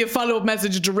was meant to be a follow-up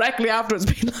message directly afterwards,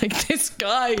 being like, this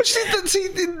guy. But see,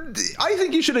 I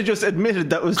think you should have just admitted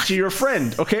that was to your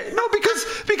friend. Okay? No, because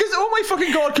oh my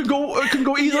fucking god can go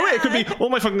either way. It could be, oh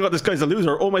my fucking god, this guy's a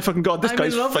loser. Oh my fucking god, this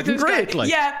guy's fucking great. Like.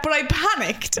 Yeah, but I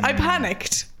panicked. And then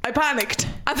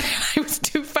I was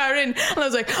too far in, and I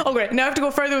was like, oh great, now I have to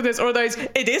go further with this, otherwise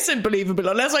it isn't believable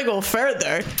unless I go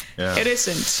further. It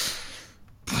isn't.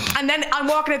 And then I'm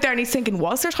walking out there and he's thinking,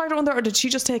 was there toilet on there, or did she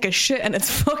just take a shit and it's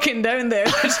fucking down there?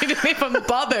 She didn't even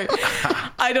bother.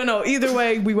 I don't know. Either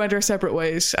way, we went our separate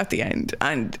ways at the end.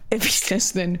 And if he's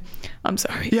listening, I'm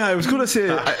sorry. Yeah, I was going to say,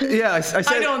 I said,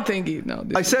 I don't think he, no.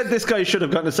 I said this guy should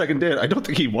have gotten a second date. I don't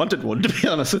think he wanted one, to be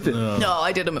honest with you. No,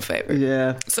 I did him a favour.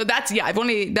 Yeah. So that's the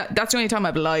only time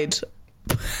I've lied.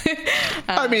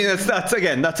 I mean, that's not.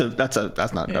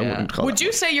 Yeah. I wouldn't call. Would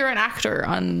you say you're an actor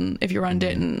if you're on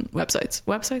dating apps?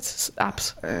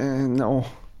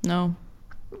 No.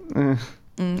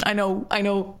 I know.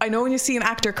 When you see an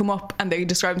actor come up and they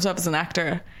describe themselves as an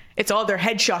actor, it's all their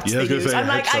headshots Yeah, I was they gonna use. say I'm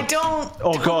like, headshots. I don't.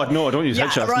 Oh God, no! Don't use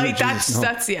headshots. Right, No, Jesus, no.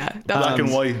 that's Black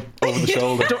and white over the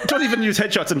shoulder. Don't even use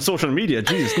headshots in social media.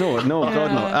 Jeez, no, God,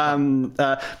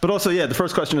 no. But also, yeah, the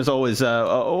first question is always,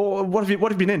 what have you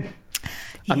been in?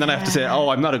 And then I have to say,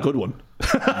 I'm not a good one.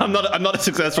 I'm not a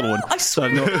successful one. I swear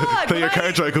So, no. to God. Play your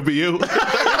cards right, could be you.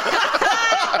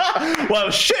 Well,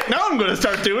 shit! Now I'm going to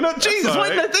start doing it. Jesus, why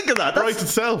didn't I think of that? Right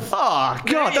itself. Oh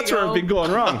God, that's where I've been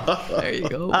going wrong. There you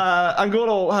go.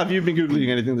 Angolo, have you been googling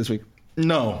anything this week?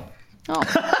 No.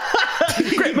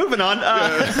 Great, moving on.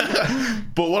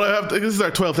 But what I have, this is our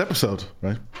 12th episode,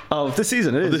 right? Of this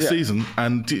season, it is. This season,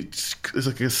 and it's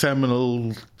like a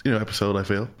seminal, episode. I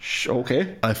feel.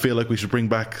 Okay. I feel like we should bring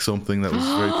back something that was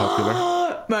very popular.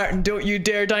 Martin, don't you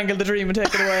dare dangle the dream and take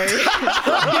it away.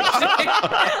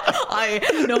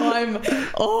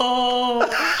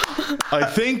 I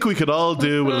think we could all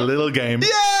do with a little game. Yay!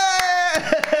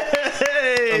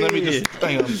 And let me just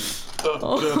hang on.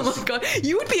 Oh my God,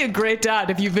 you would be a great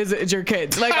dad if you visited your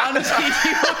kids. Like honestly,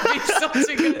 you would be such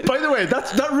a good. By the way,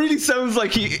 that really sounds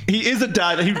like he is a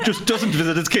dad. He just doesn't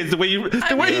visit his kids. The way he worded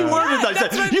that,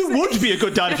 that's what you I'm would saying. be a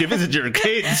good dad if you visit your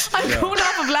kids. I'm going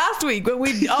off of last week when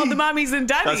we all the mommies and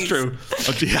daddies. That's true.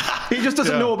 Yeah. He just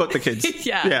doesn't know about the kids.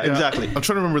 Yeah. Yeah, exactly. I'm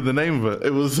trying to remember the name of it.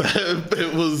 It was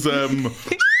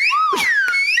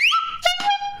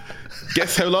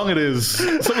guess how long it is.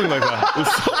 Something like that.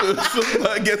 It was something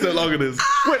like, guess how long it is.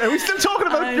 Wait, are we still talking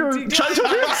about your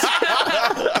childhood?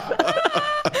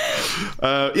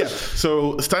 Yeah.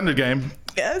 So standard game.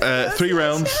 Yes, 3 yes,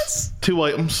 rounds, yes. 2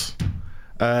 items.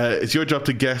 It's your job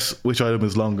to guess which item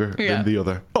is longer than the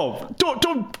other. Oh, don't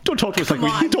talk to us like Come we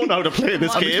on. don't know how to play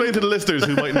this I'm game. explaining to the listeners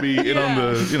who mightn't be in on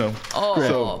the, Oh,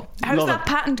 So, how's love that it.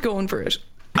 patent going for it?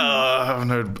 I haven't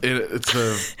heard. It's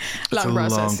a Long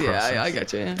process. Long Yeah, process. I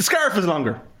get you. Yeah. The scarf is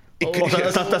longer.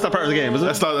 That's not part of the game, is it?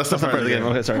 That's not part of the game.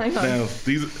 Okay, sorry. Now,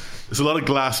 there's a lot of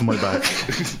glass in my back,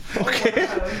 Okay.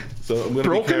 so I'm going to be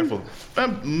Broken? careful.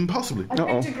 Possibly. I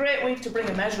picked a great week to bring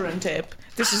a measuring tape.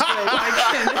 This is great.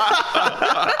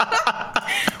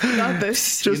 We got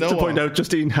this. Just know to point what? out,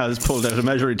 Justine has pulled out a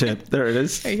measuring tape. There it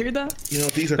is. You hear that?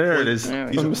 These are There quite, it is. These are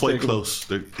quite Unmistakable. close.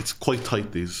 It's quite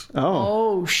tight. These.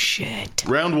 Oh. Oh shit!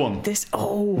 Round 1. This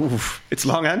Oof. It's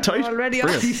long and tight. already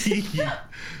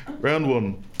Round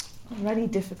 1. already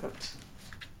difficult.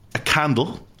 A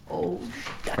candle. Oh,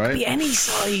 that Right. could be any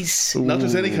size. Not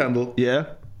just any candle. Yeah.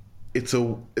 It's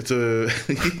a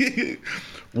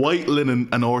white linen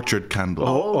and orchard candle.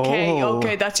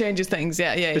 Okay, that changes things.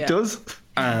 Yeah. It does.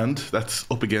 And that's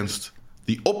up against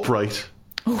the upright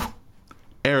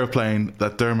aeroplane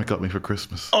that Dermot got me for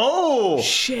Christmas. Oh.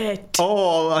 Shit.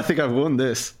 Oh, I think I've won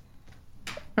this.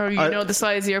 Or you know the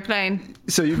size of your plane.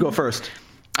 So you go first.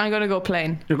 I'm gonna go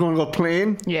plane. You're going to go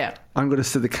plain. Yeah. I'm going to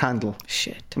say the candle.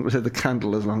 Shit. I'm going to say the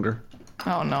candle is longer.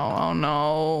 Oh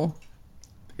no.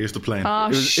 Here's the plane. Oh It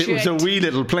was, shit. it was a wee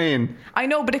little plane. I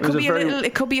know, but it was could a be very- a little.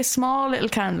 It could be a small little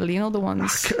candle. You know the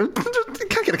ones. You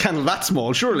can't get a candle that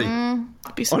small, surely.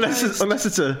 Be Unless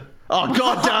it's a. Oh,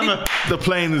 God damn it. The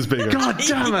plane is bigger. God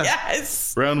damn it.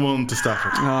 Yes. Round 1 to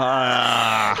Stafford.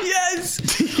 Ah. Yes.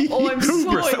 Oh, I'm so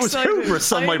Hubris. excited. That was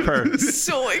hubris on my part.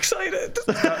 So excited.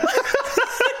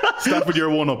 Stafford, you're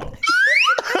 1 up.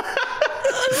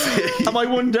 Am I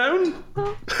one down?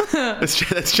 Let's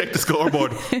check the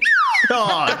scoreboard.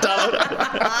 Oh, damn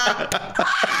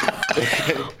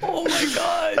it. Oh my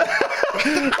god.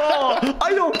 Oh,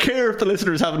 I don't care if the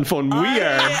listener's having fun. We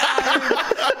are.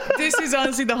 This is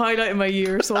honestly the highlight of my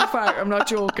year so far. I'm not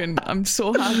joking. I'm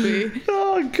so happy.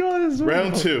 Oh, God. It's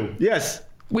Round 2. Yes.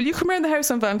 Will you come around the house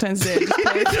on Valentine's Day?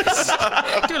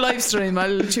 Do a live stream.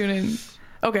 I'll tune in.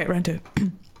 Okay, round 2.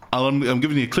 I'm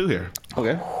giving you a clue here.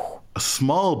 Okay. A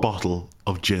small bottle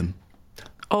of gin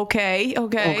Okay.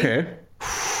 Okay.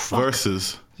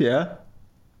 versus Yeah.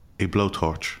 a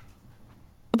blowtorch.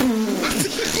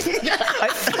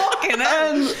 Fucking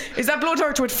hell. Is that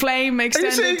blowtorch with flame Are you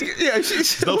saying,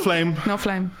 extended? No flame. No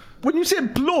flame. when you say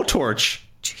blowtorch,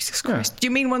 Jesus Christ. Do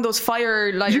you mean one of those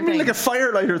fire lighter do you mean like a things?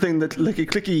 firelighter thing, that like a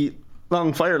clicky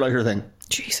long firelighter thing?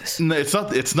 Jesus. No, it's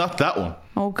not. It's not that one.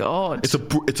 Oh God. It's a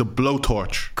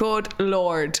blowtorch. Good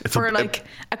Lord. For a- like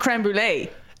a creme brulee.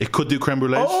 It could do creme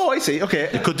brulees. Oh, I see. Okay.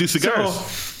 It could do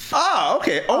cigars.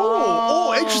 Okay.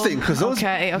 Oh, interesting. Because those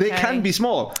Okay. they can be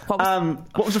small. What was-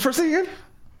 What was the first thing again?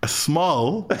 A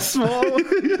small. Small. Well,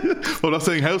 I'm not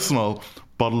saying how small.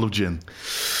 Bottle of gin.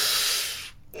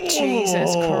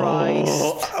 Jesus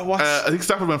Christ. I think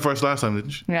Stafford went first last time,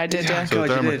 didn't she? Yeah, I did, yeah. So God,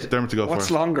 you Dermot- did. Dermot to go What's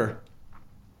first. longer?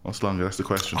 What's longer? That's the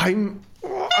question. I'm.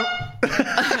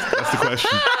 That's the question.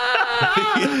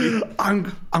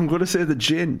 I'm going to say the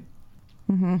gin.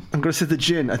 I'm going to say the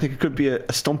gin. I think it could be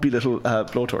a stumpy little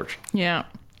blowtorch. Yeah.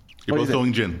 You're What both do you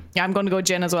going gin. Yeah, I'm going to go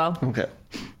gin as well. Okay.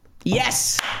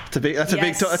 Yes.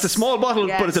 That's a small bottle,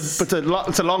 but it's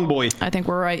a long boy. I think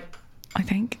we're right. I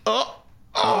think. Oh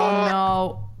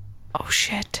no. Oh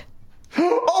shit.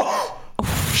 Oh,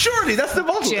 surely that's the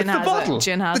bottle. Gin it's the has bottle. it.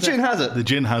 Gin has the gin it. has it. The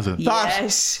gin has it.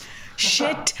 Yes.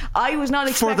 Shit. I was not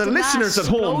For expecting the listeners that.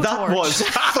 at home, that Blowtorch. was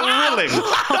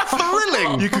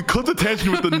thrilling. You could cut the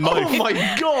tension with the knife. Oh my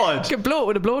god. You could blow it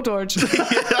with a blowtorch.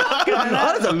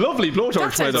 That is a lovely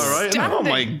blowtorch, by the way. outstanding. Oh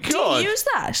my Do god. you use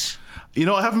that? You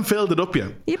know, I haven't filled it up yet.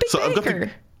 You big I've got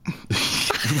baker.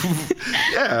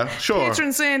 Yeah, sure.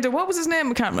 Patron saying, what was his name?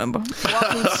 I can't remember.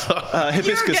 Waffles. Hibiscus.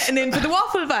 You're getting in for the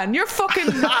waffle van. You're fucking.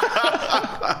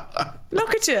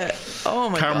 Look at you. Oh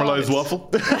my Caramelized god. waffle.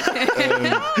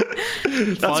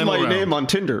 That's my name on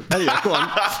Tinder. Anyway, go on.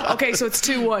 Okay, so it's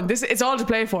 2-1. It's all to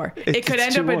play for. It could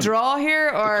it's end up a 2-1. draw here,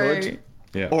 or Could.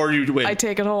 Yeah. Or you win. I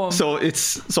take it home. So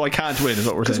I can't win, is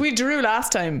what we're Because saying. we drew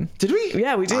last time. Did we?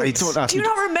 Yeah, we did. I don't ask Do you me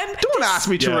not remember? Don't ask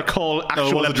me to Yeah. recall No, it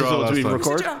actual was a draw episodes last we time.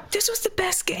 record. This was the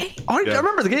best game. I Yeah.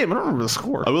 remember the game. I don't remember the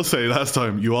score. I will say, last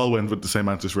time you all went with the same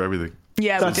answers for everything.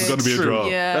 Yeah, That's we did. gonna be a true. draw.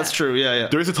 Yeah. That's true. Yeah.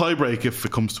 There is a tie break if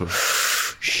it comes to it.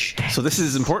 So this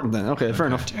is important then. Okay, fair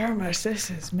enough. Dermot,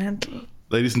 this is mental.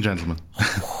 Ladies and gentlemen,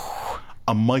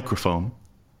 a microphone.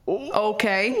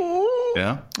 Okay.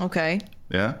 Yeah. Okay.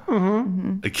 Yeah.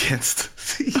 Against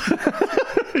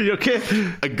You okay?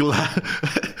 a glass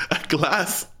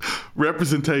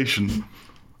representation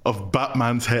of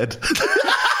Batman's head.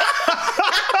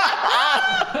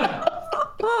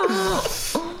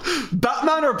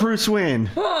 Batman or Bruce Wayne?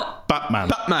 Batman.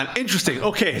 Batman. Interesting.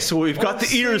 Okay, so we've got the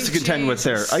ears to contend with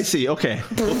there. I see. Okay.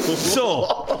 So,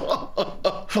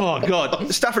 oh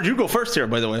god, Stafford, you go first here.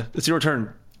 By the way, it's your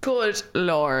turn. Good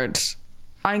lord.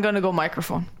 I'm gonna go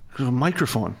microphone. A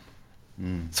microphone.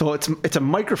 So it's a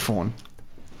microphone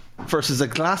versus a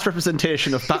glass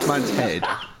representation of Batman's head.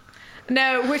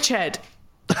 Now, which head?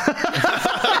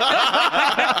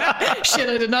 Shit,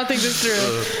 I did not think this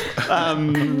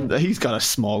through. He's got a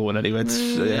small one anyway.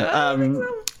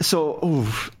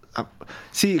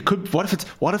 See, it could. What if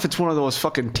it's one of those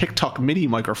fucking TikTok mini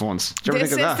microphones? Did you ever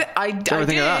think of that? I did,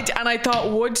 and I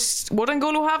thought, would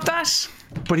Angolo have that?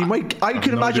 But he might. I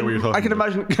can no idea what you're imagine. I can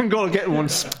talking imagine Angolo getting one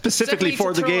specifically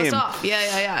for to the throw us game. off.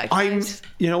 Yeah. I'm.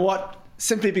 You know what?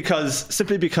 Simply because. This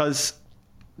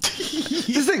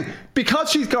is the thing, because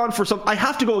she's gone for some. I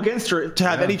have to go against her to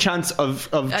have any chance of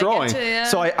drawing. get you, yeah.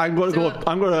 So I'm going to Do go. it.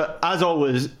 I'm going to, as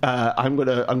always. I'm going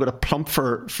to plump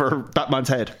for Batman's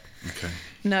head. Okay.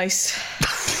 Nice.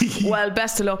 Well,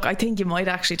 best of luck. I think you might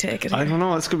actually take it. I don't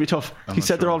know. It's going to be tough. He not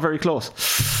said they're sure. all very close.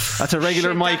 That's a regular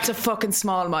Shit, mic. That's a fucking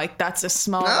small mic. That's a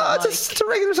small No, mic. it's a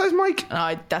regular size mic.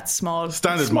 No, that's small.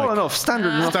 Standard Small mic. enough. Standard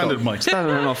enough. Standard though. mic.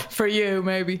 Standard enough. For you,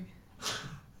 maybe.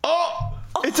 Oh,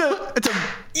 it's a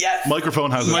Yes.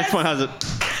 Microphone has it. microphone has it.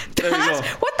 There we go.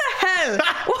 What the hell?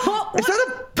 What Is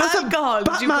that that's alcohol a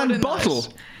did you put Batman in bottle?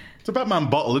 that? It's a Batman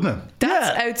bottle, isn't it?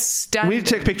 That's Yeah. outstanding. We need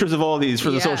to take pictures of all these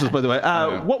for the Yeah. socials, by the way.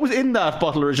 What was in that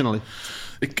bottle originally?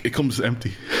 It comes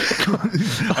empty.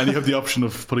 And you have the option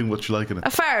of putting what you like in it. A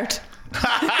fart.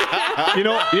 You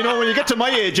know, when you get to my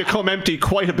age, you come empty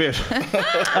quite a bit.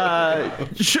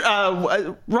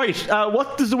 Right.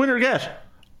 What does the winner get?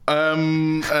 You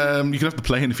can have the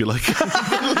plane if you like. You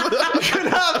can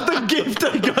have the gift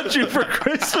I got you for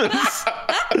Christmas.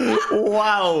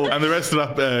 Wow. And the rest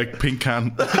of that pink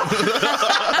can.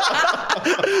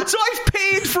 So I've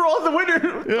paid for all the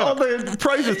all the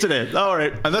prizes today. All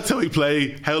right. And that's how we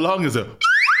play. How long is it?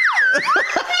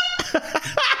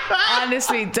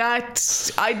 Honestly, I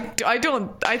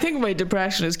think my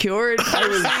depression is cured.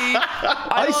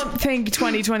 I don't think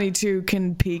 2022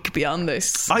 can peak beyond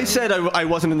this. I said I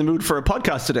wasn't in the mood for a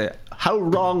podcast today. How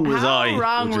wrong was I? How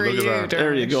wrong Would you were look at you, that?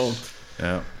 There you Dermot? go.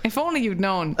 Yeah. If only you'd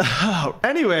known.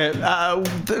 Anyway,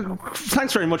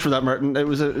 thanks very much for that, Martin. It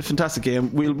was a fantastic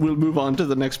game. We'll move on to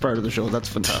the next part of the show. That's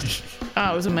fantastic.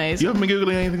 Oh, it was amazing. You haven't been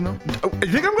Googling anything, though? Oh,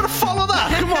 you think I'm going to follow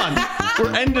that? Come on.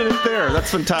 We're ending it there. That's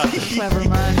fantastic. Clever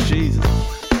man. Jesus.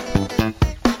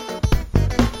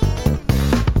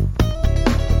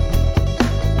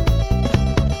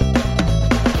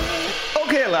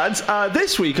 Okay, lads.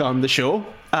 This week on the show,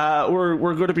 we're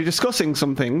going to be discussing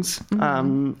some things. We're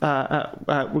going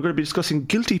to be discussing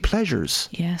guilty pleasures.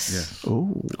 Yes.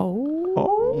 Oh.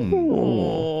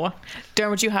 Oh.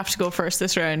 Dermot, you have to go first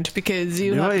this round because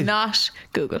you Do have I? not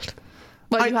Googled.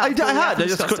 Well, you I have, but we had. haven't I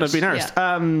just discussed couldn't have it.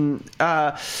 been arsed.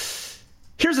 Yeah.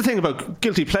 Here's the thing about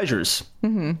guilty pleasures.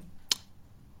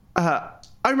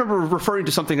 I remember referring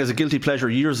to something as a guilty pleasure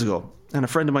years ago, and a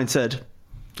friend of mine said,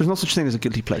 there's no such thing as a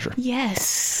guilty pleasure.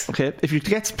 Yes. Okay? If you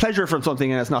get pleasure from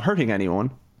something and it's not hurting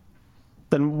anyone,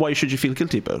 then why should you feel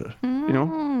guilty about it? You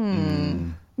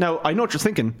know? Now, I know what you're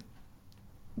thinking.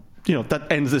 You know,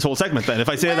 that ends this whole segment then, if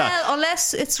I say that. Well,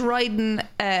 unless it's riding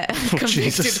a convicted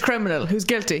Jesus. criminal who's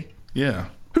guilty. Yeah.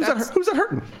 Who's that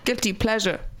hurting? Guilty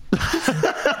pleasure.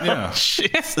 Yeah.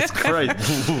 Jesus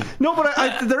Christ. No, but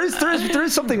there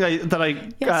is something that I...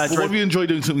 Yes. What if you enjoy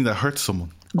doing something that hurts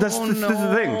someone? This is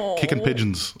the thing. Kicking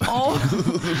pigeons. Oh,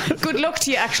 good luck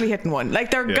to you actually hitting one.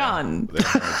 Like, they're gone.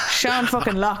 Sean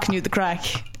fucking Locke knew the crack.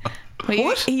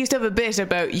 Well, he used to have a bit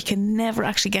about you can never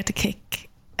actually get to kick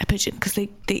a pigeon because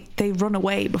they run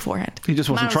away beforehand. He just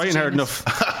wasn't trying hard enough.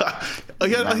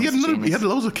 He had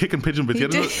loads of kicking pigeon bits. He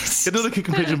had another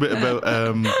kicking pigeon bit about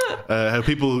how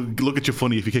people look at you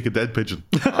funny if you kick a dead pigeon.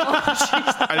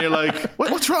 And you're like,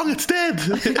 what's wrong? It's dead.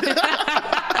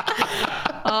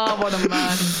 Oh, what a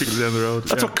man. Kick it down the road.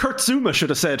 That's what Kurt Zuma should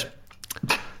have said.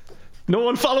 No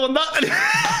one following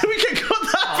that. We can cut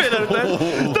that bit out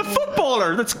then. The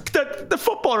footballer, the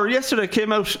footballer yesterday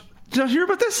came out. Did you not hear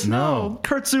about this? No.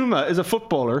 Kurt Zuma is a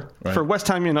footballer for West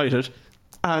Ham United,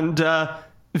 and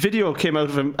video came out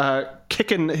of him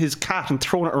kicking his cat and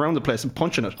throwing it around the place and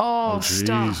punching it. Oh,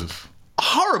 stop. Jesus.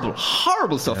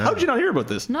 Horrible stuff. How did you not hear about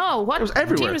this? No, what It was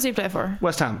everywhere. team does he play for?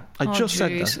 West Ham. I just said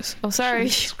Jesus. that. Oh, sorry.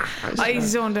 I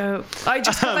zoned out. I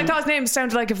thought his name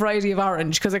sounded like a variety of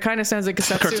orange because it kind of sounds like a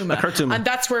Satsuma. Kurt Zuma. And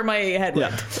that's where my head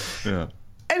went. Yeah.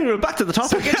 Anyway, back to the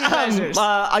topic. guilty pleasures.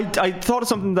 I thought of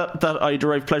something that I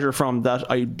derive pleasure from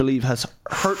that I believe has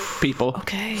hurt people.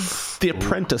 Okay. The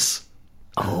Apprentice.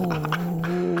 I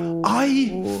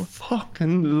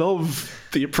fucking love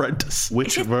The Apprentice.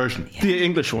 Which version? The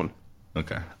English one.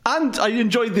 Okay. And I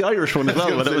enjoyed the Irish one as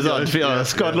well when it was on, to be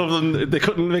honest. God love them. They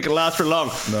couldn't make it last for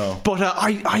long. No. But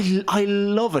I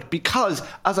love it because,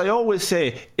 as I always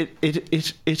say,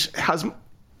 it has...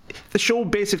 The show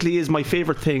basically is my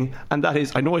favourite thing, and that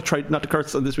is, I know I tried not to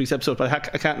curse on this week's episode, but I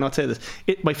can't not say this.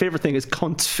 My favourite thing is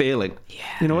cunts failing. Yeah.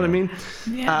 You know what I mean?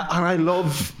 Yeah. And I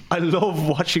love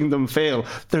watching them fail.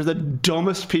 They're the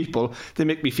dumbest people. They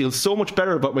make me feel so much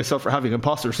better about myself for having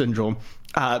imposter syndrome,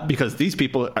 because these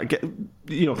people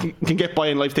can get by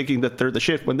in life thinking that they're the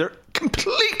shit when they're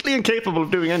completely incapable of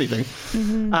doing anything.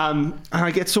 Mm-hmm. And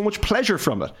I get so much pleasure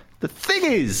from it. The thing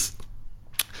is,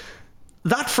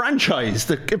 that franchise,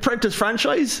 the Apprentice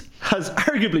franchise, has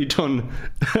arguably done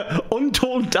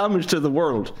untold damage to the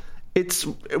world. It's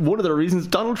one of the reasons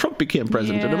Donald Trump became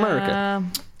president in America.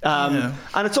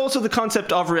 And it's also the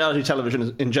concept of reality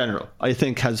television in general, I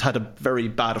think, has had a very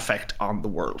bad effect on the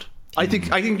world. I think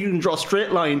you can draw a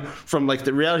straight line from like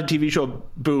the reality TV show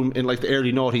boom in like the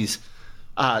early noughties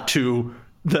to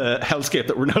the hellscape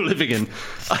that we're now living in.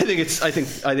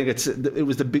 It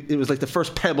was like the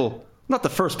first pebble. Not the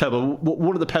first pebble,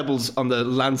 one of the pebbles on the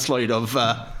landslide of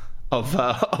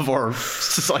our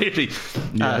society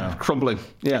crumbling.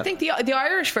 Yeah, I think the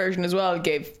Irish version as well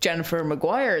gave Jennifer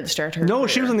Maguire the start of her No, career.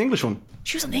 she was in the English one.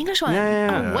 She was in the English one?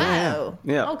 Yeah. Oh, wow.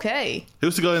 Yeah. Okay.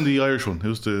 Who's the guy in the Irish one?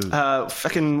 Who's the...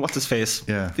 Fucking, what's his face?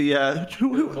 Yeah. The,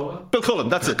 who? Bill Cullen,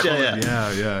 that's it.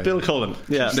 Yeah. Bill Cullen,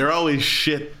 yeah. They're always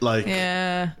shit, like...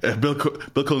 Yeah. Bill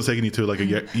Cullen's taking you to like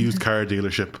a used car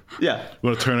dealership. Yeah. We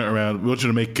want to turn it around. We want you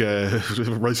to make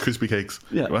Rice Krispie cakes.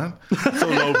 Yeah. What? So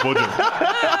low budget.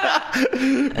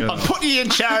 I'll put you in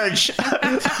charge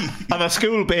of a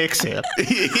school bake sale.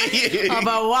 Of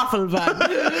a waffle van.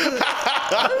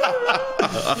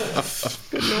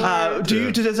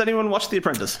 Does anyone watch The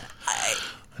Apprentice? I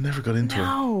never got into it.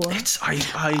 No.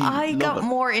 I got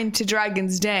more into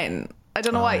Dragon's Den. I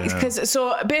don't know why. Because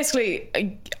so basically,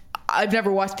 I've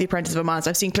never watched The Apprentice of a Monster.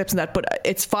 I've seen clips of that, but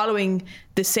it's following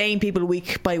the same people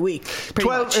week by week.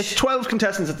 It's 12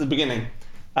 contestants at the beginning.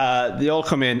 They all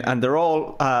come in and they're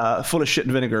all full of shit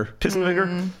and vinegar. Piss and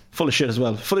vinegar? Full of shit as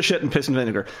well. Full of shit and piss and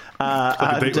vinegar. Like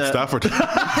a date with Stafford.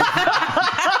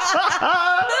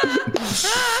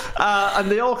 And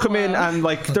they all come in and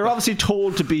like they're obviously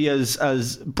told to be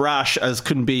as brash as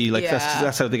can be. Like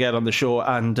that's how they get on the show.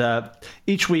 And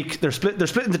each week they're split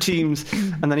into teams,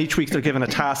 and then each week they're given a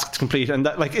task to complete. And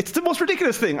that, like, it's the most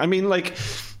ridiculous thing. I mean, like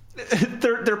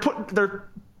they're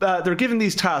they're given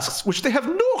these tasks which they have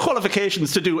no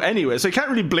qualifications to do anyway, so you can't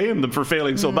really blame them for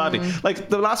failing so badly. Like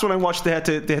the last one I watched, they had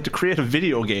to create a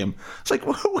video game. It's like,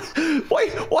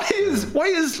 why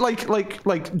is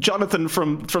like Jonathan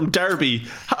from Derby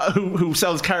who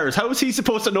sells cars, how is he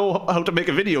supposed to know how to make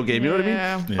a video game? You know what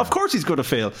I mean? Of course he's going to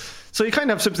fail. So you kind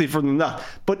of have sympathy for them in that,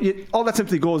 but all that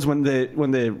sympathy goes when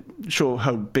they show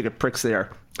how big of pricks they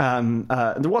are.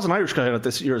 There was an Irish guy on it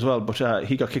this year as well, but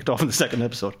he got kicked off in the second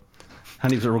episode.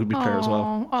 And he was a rugby player as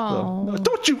well. So,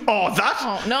 don't you awe that?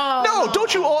 Oh, no. No,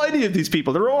 don't you awe any of these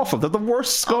people. They're awful. They're the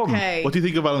worst scum. Okay. What do you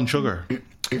think of Alan Sugar?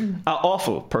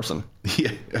 Awful person. Yeah.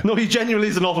 No, he genuinely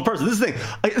is an awful person. This is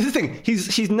the thing.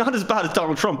 He's not as bad as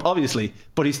Donald Trump, obviously,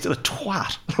 but he's still a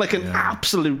twat. Like an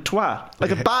absolute twat. Like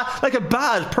a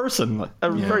bad person. A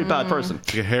very bad person.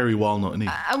 Like a hairy walnut, isn't he?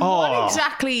 What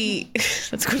exactly...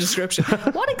 That's a good description.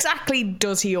 What exactly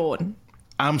does he own?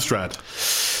 Amstrad,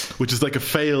 which is like a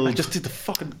failed... I just did the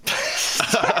fucking...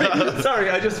 Sorry,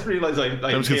 I just realised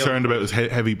I was concerned about his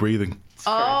heavy breathing.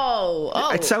 Oh.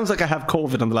 It sounds like I have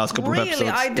COVID on the last couple of episodes.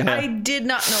 Really? I did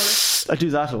not notice. I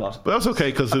do that a lot. But that's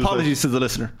okay, because... Apologies to the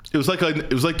listener. It was like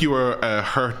you were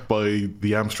hurt by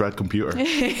the Amstrad computer.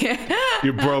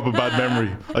 You brought up a bad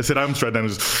memory. I said Amstrad, and I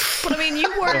was... But I mean,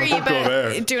 you worry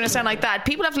about doing a sound like that.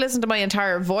 People have to listen to my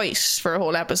entire voice for a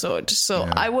whole episode, so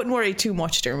I wouldn't worry too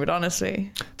much, Dermot,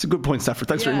 honestly. It's a good point, Stafford.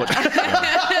 Thanks very much.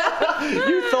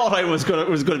 You thought I was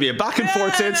going to be a back and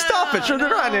forth saying, stop it,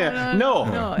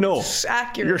 No. It's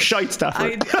accurate. You're shite,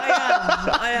 Stafford.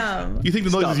 I am. You think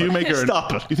the noises you make are...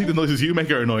 Stop it. You think the noises you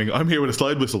make are annoying? I'm here with a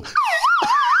slide whistle.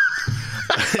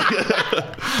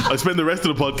 I spend the rest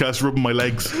of the podcast rubbing my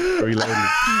legs very loudly.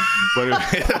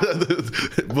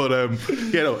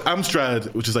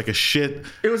 Amstrad, which is like a shit.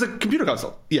 It was a computer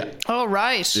console. Yeah. Oh,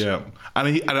 right. Yeah.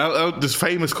 And there's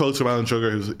famous quotes from Alan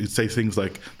Sugar who say things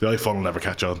like, the iPhone will never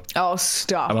catch on. Oh,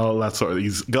 stop. And all that sort of...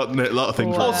 He's gotten a lot of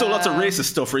things Wow. Also, lots of racist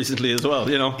stuff recently as well,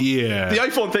 you know? Yeah. The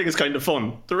iPhone thing is kind of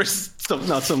fun. The racist stuff,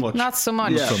 not so much. Not so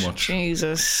much. Yeah. So much.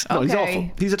 Jesus. No, Okay. he's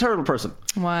awful. He's a terrible person.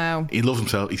 Wow. He loves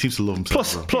himself. He seems to love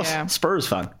himself. Plus, Yeah. Spurs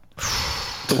fan.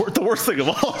 The worst thing of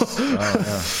all.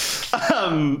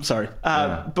 Sorry.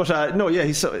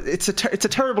 It's a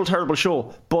terrible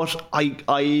show. But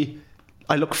I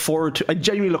look forward to. I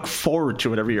genuinely look forward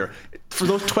to it every year. For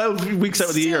those 12 weeks out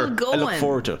of the year, Going. I look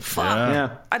forward to it. Fuck.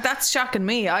 Yeah. That's shocking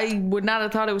me. I would not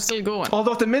have thought it was still going.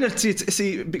 Although at the minute,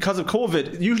 see, because of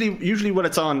COVID, usually when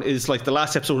it's on is like the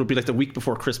last episode would be like the week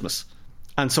before Christmas.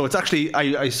 And so it's actually I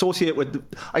associate with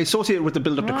the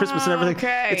build up to Christmas and everything.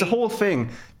 Okay. It's a whole thing.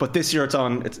 But this year it's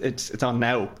on. It's on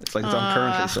now. It's like it's on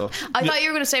currently. So I thought you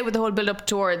were going to say with the whole build up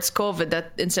towards COVID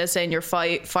that instead of saying you're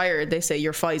fired, they say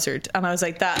you're Pfizered, and I was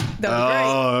like that'd be great.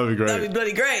 Oh, that'd be great. That'd be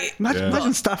bloody great.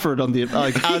 Imagine Stafford on the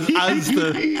as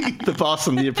the boss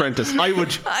on The Apprentice. I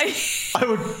would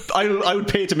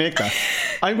pay to make that.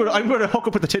 I'm going to hook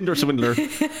up with the Tinder Swindler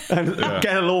and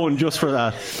get a loan just for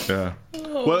that. Yeah.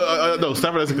 Well, no,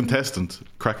 Stafford as a contestant,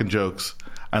 cracking jokes,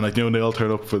 and like when they all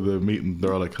turn up for the meeting,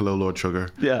 they're all like, "Hello, Lord Sugar."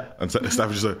 Yeah. And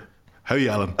Stafford's just like, "How you,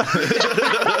 Alan?"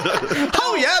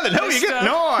 How you, Alan? How you getting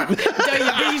on?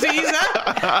 Diabetes,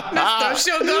 Mr.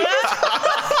 Sugar.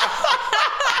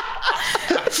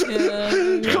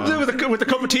 Comes in with a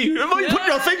cup of tea. Why you put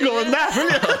your finger on that, will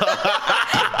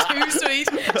you? Too sweet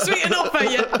enough for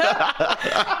you.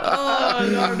 Oh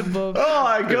Lord above. Oh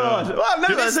my God! Well, now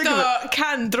that I think of it. Mr.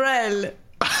 Candrell.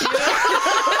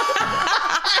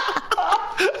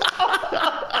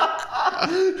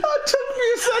 That took me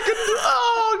a second.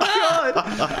 Oh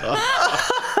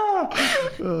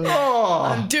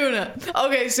God! I'm doing it.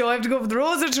 Okay, so I have to go for the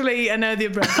Rose of Tralee and now the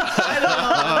Apprentice. I don't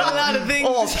know. A lot of things.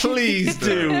 Oh, please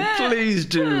do, please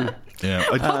do. Yeah.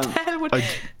 What the hell would...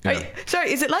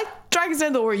 Sorry, is it like Dragons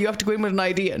Den though, where you have to go in with an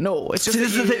idea? No, it's just. See,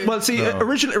 this is the thing. Well, see,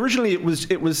 originally it was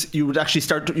you would actually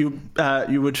start to, you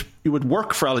would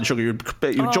work for Alan Sugar. You would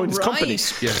join his company.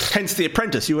 Yes. Hence The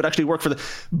Apprentice. You would actually work for the.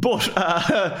 But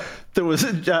there was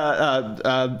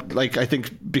like I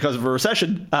think because of a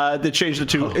recession, they changed it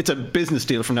to it's a business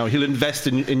deal from now. He'll invest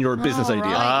in your business idea.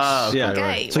 Right. Yeah.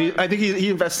 Okay. So I think he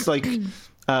invests like.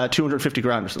 250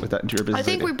 grand or something like that into your business. I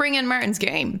think idea. we bring in Martin's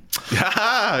game.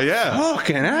 Yeah.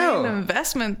 Fucking hell. An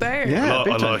investment there. Yeah,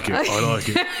 I like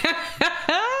it.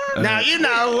 Now, you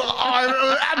know, I'm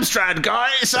an Amstrad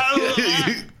guy, so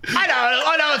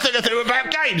I know a thing or two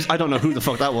about games. I don't know who the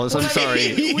fuck that was. I'm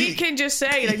sorry. We can just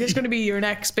say, like, this is going to be your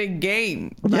next big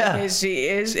game. Like, Yeah.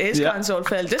 His console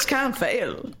failed. This can't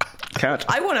fail. Can't.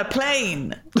 I want a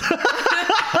plane.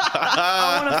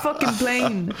 I want a fucking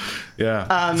plane.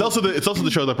 Yeah. It's also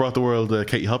the show that brought the world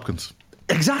Katie Hopkins.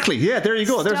 Exactly. Yeah, there you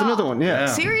go. There's Stop. another one. Yeah.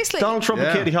 Seriously? Donald Trump Yeah.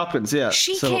 and Katie Hopkins. Yeah.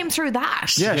 She So- came through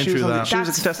that. Yeah, came she was through on that. the, she was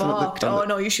a That's contestant. on the- fucked. on the- Oh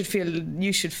no, you should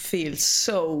feel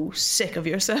so sick of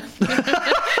yourself. For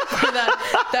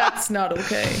that. That's not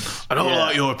okay. I don't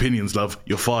like your opinions, love.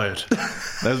 You're fired.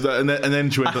 And then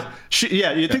she went.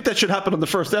 You think that should happen on the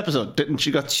first episode, didn't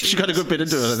she? She got a good bit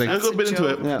into it, I think. A good bit into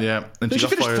it. joke. Yeah. And Did she got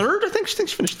finish fired. third? I think she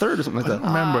finished third or something like that.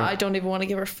 Remember. I don't even want to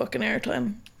give her fucking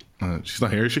airtime. She's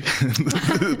not here, is she?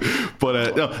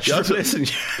 But no, She's replacing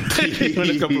you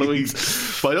in a couple of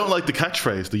weeks. But I don't like the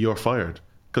catchphrase, the "you're fired,"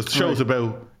 because the show's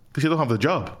about because you don't have the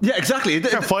job. Yeah, exactly. You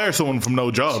can't fire someone from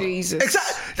no job. Jesus.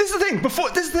 Exactly. This is the thing.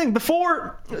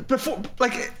 Before,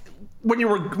 like when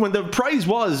the prize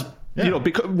was. Yeah. You know,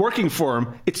 working for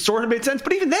him, it sort of made sense,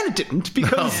 but even then it didn't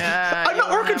because Yeah, I'm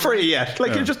not working for you yet.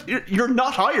 Like you're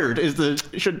not hired.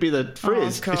 Should be the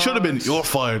phrase. God. It should have been "you're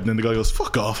fired," and then the guy goes,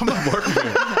 "Fuck off! I'm not working for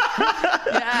you."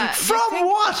 Yeah, From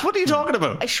what? What are you talking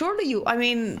about? surely I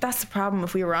mean, that's the problem.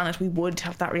 If we were on it, we would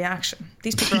have that reaction.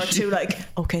 These people are too like,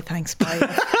 okay, thanks, bye.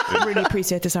 I really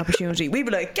appreciate this opportunity. We'd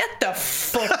be like, get the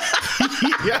fuck.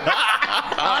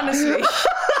 Honestly.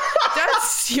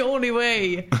 That's the only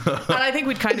way. And I think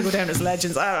we'd kind of go down as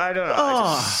legends. I don't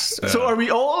know. So are we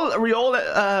all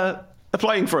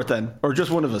applying for it then, or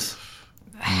just one of us?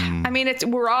 I mean,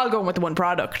 we're all going with the one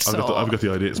product. So I've got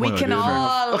the idea. It's we my can idea.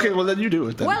 all. Okay, well then you do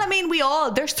it then. Well, I mean,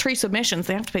 there's 3 submissions.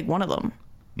 They have to pick one of them.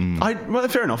 Well,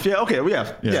 fair enough. Yeah. Okay. We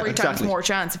have. Yeah. 3 times exactly. more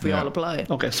chance if we all apply.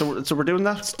 Okay. So we're doing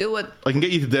that. Do it. I can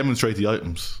get you to demonstrate the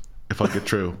items if I get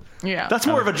through. Yeah. That's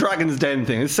more of a Dragon's Den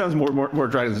thing. It sounds more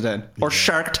Dragon's Den or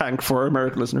Shark Tank for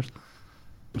American listeners.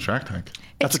 Shark Tank.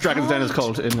 That's what Dragon's Den is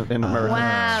called in America.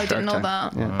 Wow, didn't know Tank.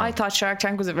 that. Yeah. I thought Shark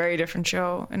Tank was a very different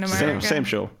show in America. Same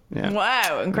show. Yeah.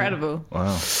 Wow, incredible.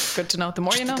 Wow. Good to know. The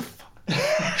more you know.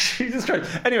 Jesus Christ.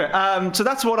 Anyway, so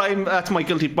that's what that's my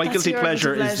guilty That's guilty your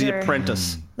pleasure guilty is The pleasure.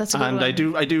 Apprentice. That's a good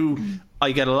and one.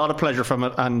 I get a lot of pleasure from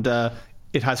it, and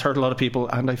it has hurt a lot of people,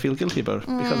 and I feel guilty about it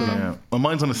because of that. Yeah. Well,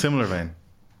 mine's on a similar vein.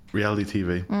 Reality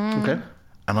TV. Okay.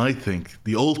 And I think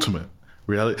the ultimate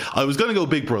reality. I was going to go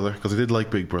Big Brother because I did like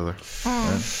Big Brother.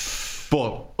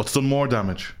 But what's done more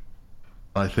damage,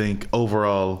 I think,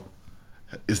 overall,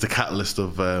 is the catalyst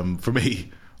of, for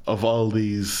me, of all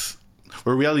these.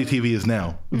 Where reality TV is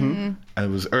now. And it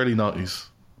was early 90s.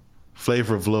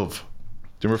 Flavor of Love.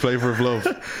 Do you remember Flavor of Love?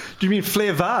 Do you mean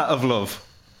Flavor of Love?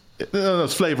 No,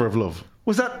 it's Flavor of Love.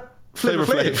 Was that Flavor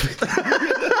Flav?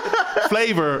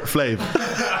 Flavor Flav.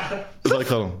 As I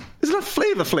call him. Isn't that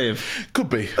Flavor Flav? Could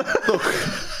be. Look,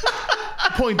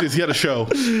 the point is, he had a show.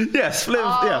 Do Yes, Flav.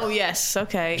 Oh, Yeah. yes.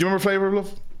 Okay. you remember Flavor of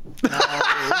Love?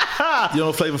 You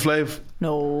know Flavor Flav?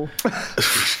 No.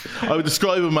 I would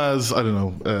describe him as, I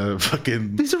don't know,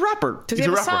 fucking. He's a rapper. Does he He's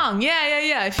have a a rapper. song?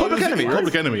 Yeah. If you- Public Enemy, right?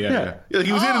 Public Enemy, yeah. Like,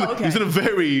 he was okay. he's in a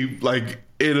very, like,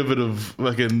 innovative,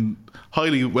 fucking,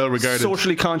 highly well regarded.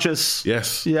 Socially conscious.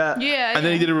 Yes. Yeah. Yeah. And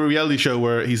then he did a reality show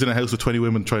where he's in a house with 20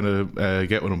 women trying to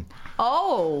get with him.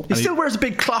 Oh. He still wears a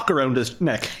big clock around his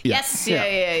neck. Yes. Yeah.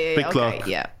 Big okay, clock.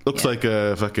 Yeah. Looks like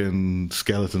a fucking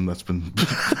skeleton that's been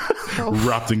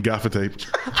wrapped in gaffer tape.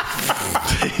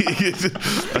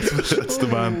 that's the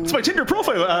man. It's my Tinder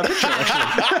profile picture,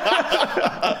 actually.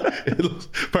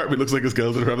 Part of me looks like a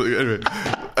skeleton. Anyway.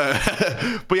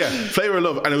 But yeah, Flavor of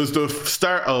Love. And it was the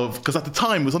start of, because at the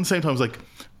time, it was on the same time as like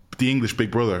the English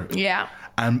Big Brother. Yeah.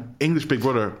 And English Big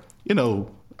Brother, you know,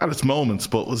 at its moments,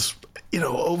 but was, you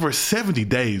know, over 70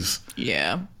 days.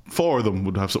 Yeah. 4 of them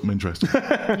would have something interesting.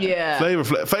 Yeah.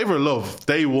 Flavor of Love,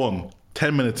 day 1,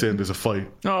 10 minutes in, there's a fight.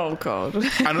 Oh God.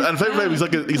 And Flavor of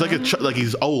Love,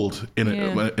 he's old in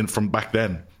it from back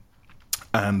then,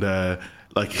 and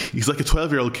like he's like a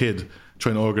 12-year-old kid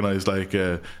trying to organize like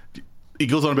he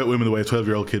goes on about women the way a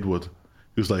 12-year-old kid would.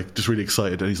 He was like just really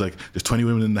excited, and he's like, "There's 20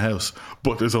 women in the house,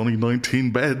 but there's only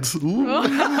 19 beds. Ooh. Oh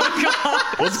my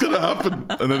God. What's gonna happen?"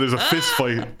 And then there's a fist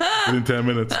fight within 10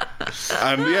 minutes,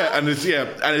 and it's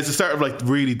the start of like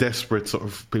really desperate sort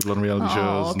of people on reality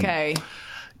shows. Oh, okay.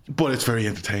 But it's very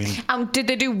entertaining. Did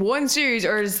they do one series,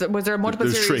 or was there multiple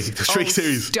There's series? three. There's 3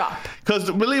 series. Stop. Because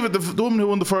believe it, the woman who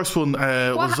won the first one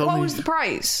What only was the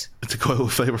prize? to go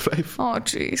with Flavor Flav. Oh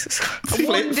Jesus!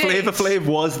 One date. Flavor Flav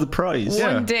was the prize.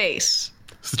 Yeah. One date.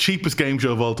 It's the cheapest game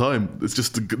show of all time. It's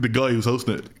just the guy who's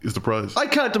hosting it is the prize. I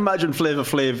can't imagine Flavor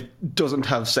Flav doesn't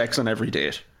have sex on every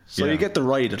date. So Yeah. you get the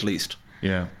ride at least.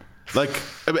 Yeah, like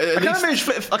I can't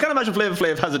imagine Flavor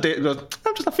Flav has a date and goes,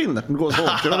 I'm just not feeling it, and goes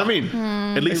home. Do you know what I mean?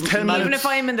 at least 10 minutes. Even if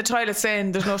I'm in the toilet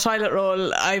saying there's no toilet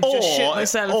roll, I've just shit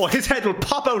myself. Oh, his head will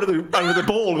pop out of the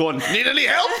bowl going, need any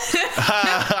help?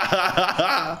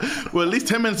 Well, at least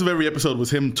 10 minutes of every episode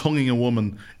was him tonguing a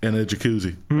woman in a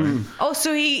jacuzzi. Right? Oh,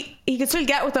 so he could still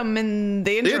get with them in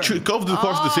the interim. Yeah, over the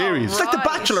course of the series. It's like The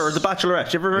Bachelor or The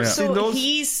Bachelorette. You ever seen So those?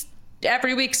 he's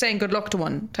every week saying good luck to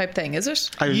one type thing, is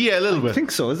it? Yeah, a little bit. I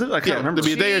think so, is it? I can't remember.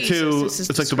 There'll be a day or two. Jesus,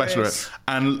 It's like The disgrace. Bachelorette,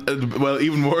 and well,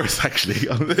 even worse actually.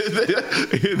 In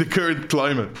the current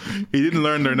climate, he didn't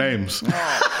learn their names.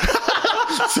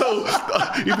 So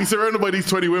he'd be surrounded by these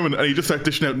 20 women, and he just started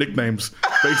dishing out nicknames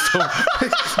based on.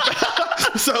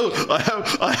 So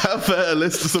I have a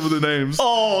list of some of the names.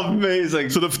 Oh, amazing.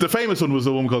 So the famous one was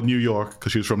a woman called New York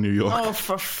because she was from New York. Oh,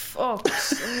 for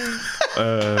fuck's sake.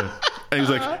 And he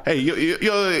was like, "Hey, you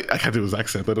I can't do his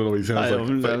accent. I don't know what he sounds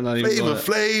I'm not even gonna-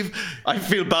 Flav." I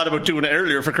feel bad about doing it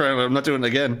earlier for crying out. I'm not doing it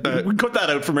again. We cut that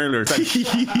out from earlier. Thanks.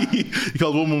 He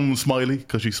called one woman Smiley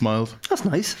because she smiled. That's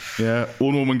nice. Yeah,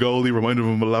 one woman Goldie reminded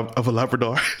him of a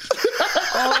Labrador.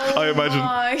 I imagine.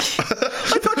 My. I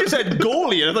thought you said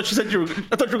goalie, and I thought you were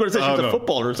going to say she was a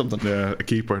footballer or something. Yeah, a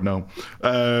keeper. No,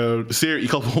 he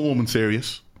called one woman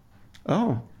Serious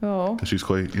Oh. Oh. because she's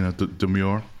quite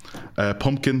demure.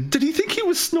 Pumpkin. Did he think he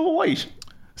was Snow White?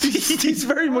 He's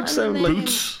very much sound like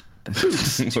Boots.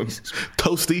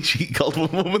 Toasty. She called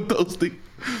one woman Toasty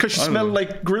because she smelled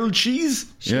like grilled cheese.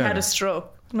 She had a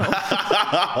stroke. No.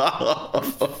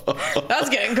 That's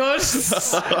getting good.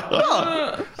 That's all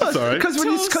right. Because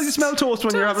you smell toast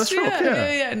when you're having a stroke.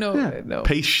 Yeah. No.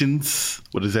 Patience.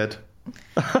 What is that?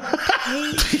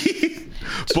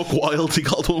 Buck Wild. He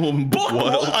called one woman Buck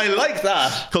Wild. I like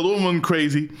that. Called one woman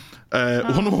Crazy.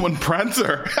 One woman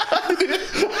Prancer.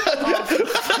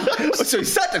 So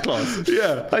he's Santa Claus.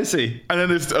 Yeah, I see. And then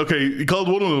there's he called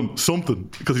one of them something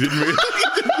because he didn't really.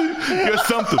 He got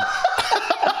something.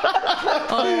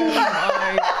 Oh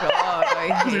my god, I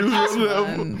hate this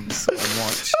man so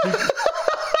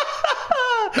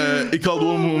much. He called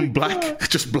one woman Black,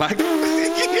 just Black. And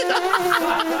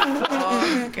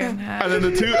then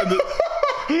the two, and then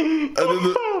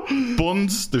the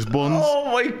buns. There's buns.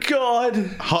 Oh my god.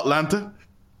 Hot Lanta.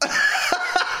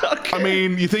 Okay. I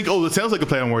mean, you think, it sounds like a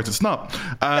play on words. It's not.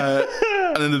 And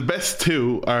then the best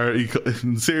two are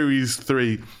in series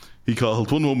 3. He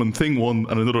called one woman Thing 1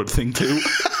 and another Thing 2.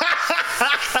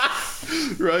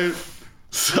 Right.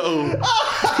 So,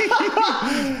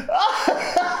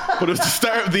 but it was the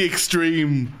start of the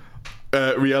extreme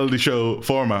reality show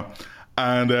format,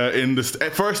 and in the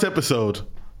first episode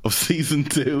of season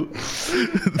 2.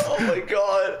 Oh my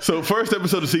god. So first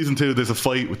episode of season 2, there's a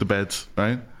fight with the beds,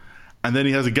 right? And then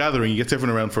he has a gathering. He gets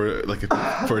everyone around for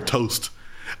a toast.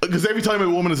 Because every time a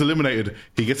woman is eliminated,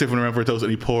 he gets everyone around for a toast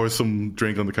and he pours some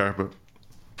drink on the carpet.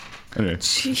 Anyway.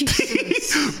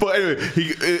 Jesus. But anyway,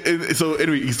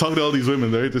 he's talking to all these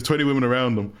women, right? There's 20 women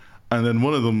around him. And then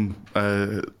one of them,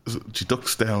 she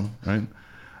ducks down, right?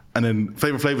 And then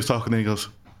Flavor Flav's talking and he goes,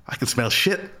 I can smell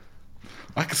shit.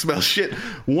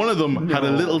 One of them had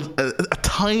a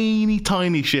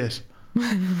tiny shit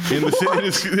in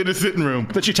the sitting room.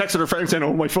 But she texted her friend saying,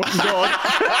 "Oh my fucking god."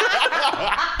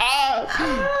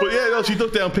 But yeah, no, she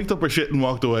ducked down, picked up her shit and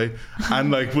walked away,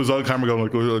 and was on camera going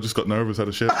I just got nervous, had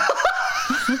a shit.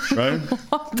 Right?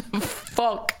 What the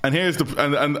fuck? And here's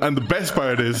the best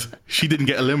part is she didn't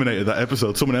get eliminated that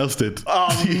episode. Someone else did.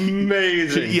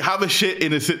 Amazing. You have a shit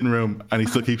in a sitting room and he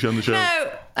still keeps you on the show.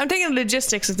 Now, I'm thinking the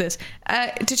logistics of this.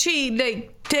 Did she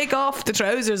take off the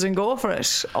trousers and go for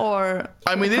it, or?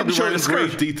 I mean, they didn't show it in skirt.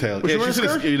 great detail. Was she she's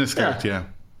wearing a skirt? in a skirt.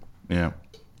 Yeah.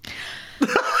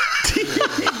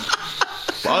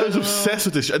 I was obsessed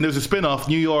with this, and there was a spin-off.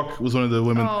 New York was one of the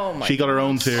women. Oh my she got her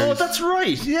own series. Oh, that's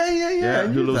right. Yeah. I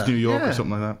Who knew Loves that. New York Yeah. or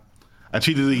something like that. And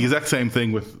she did the exact same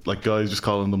thing with guys just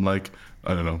calling them I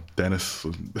don't know, Dennis,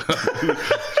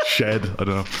 Shed. I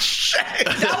don't know.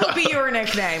 That would be your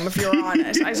nickname if you were on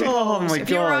it, I suppose. Oh my if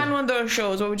you were God. on one of those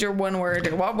shows, what would your one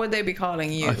word? What would they be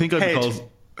calling you? I think I'd be Head. called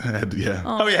Head. Yeah.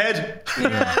 Oh, your head.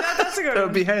 yeah, that's a good That would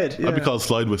one. be head. Yeah. I'd be called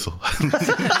Slide Whistle.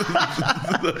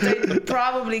 They'd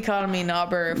probably call me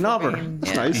Knobber.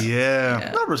 That's nice.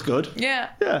 Yeah. Knobber's good. Yeah,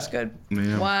 that's good.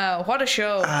 Yeah. Wow, what a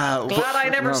show. Glad I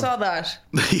never saw that.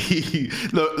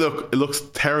 Look, it looks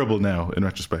terrible now in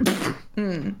retrospect.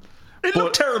 It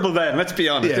looked terrible then. Let's be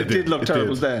honest. Yeah, it did look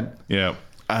terrible then. Yeah.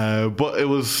 But it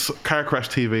was car crash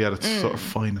TV at its sort of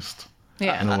finest.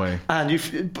 Yeah. In a way. And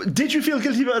did you feel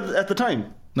guilty about it at the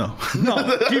time? No. No.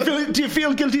 Do you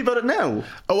feel guilty about it now?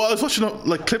 Oh, well, I was watching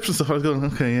clips and stuff. I was going,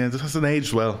 okay, yeah, this hasn't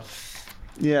aged well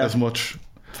Yeah. as much.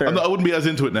 Fair. I wouldn't be as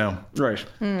into it now Right.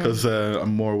 because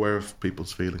I'm more aware of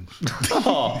people's feelings.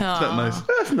 Oh, Isn't that nice?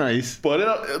 that's nice. But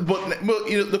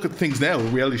look at things now.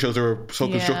 Reality shows are so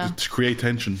Yeah. constructed to create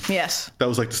tension. Yes. That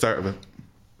was the start of it.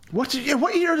 What year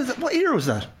was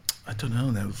that? I don't know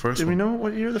now. The first Do one. we know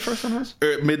what year the first one was?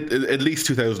 At least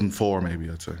 2004, maybe,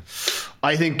 I'd say.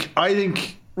 I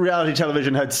think reality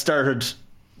television had started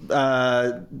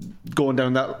going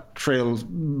down that trail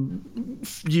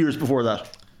years before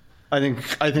that. I think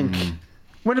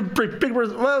when did Big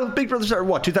Brother? Well, Big Brother started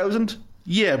what, 2000?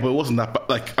 Yeah, but it wasn't that bad.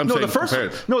 Like, I'm saying the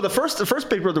first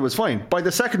Big Brother was fine. By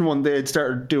the second one, they had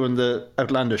started doing the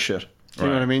outlandish shit. You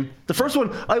know what I mean? The first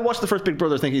one, I watched the first Big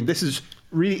Brother thinking this is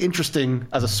really interesting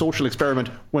as a social experiment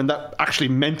when that actually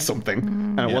meant something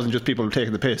and it wasn't just people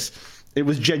taking the piss. It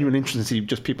was genuine interesting to see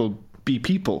just people be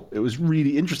people. It was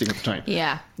really interesting at the time.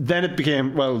 Yeah. Then it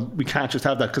became, well, we can't just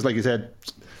have that because, like you said,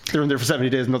 they're in there for 70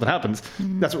 days and nothing happens.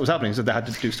 That's what was happening, so they had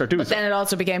to start doing But then it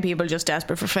also became people just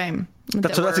desperate for fame.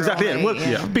 That's exactly it.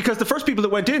 Well, because the first people that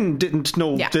went in didn't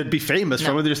know they'd be famous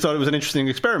from it. They just thought it was an interesting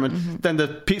experiment. Then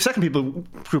the second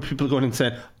group of people going in and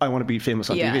said, I want to be famous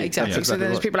on TV. Yeah, exactly. So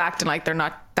there's people acting like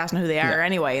that's not who they are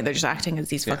anyway, and they're just acting as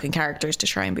these fucking characters to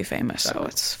try and be famous. So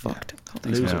it's fucked.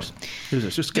 Losers.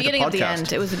 Just get beginning the of the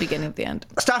end. It was the beginning of the end.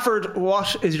 Stafford,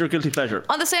 what is your guilty pleasure?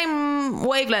 On the same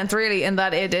wavelength, really, in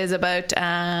that it is about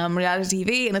reality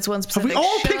TV, and it's one specific Have we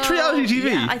all show. picked reality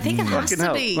TV? Yeah, I think it has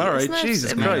to be. All right, isn't it?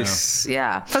 Jesus Christ.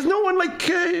 Yeah. Has no one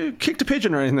kicked a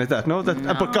pigeon or anything like that? No,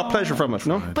 but got pleasure from it.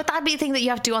 No, But that'd be a thing that you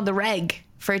have to do on the reg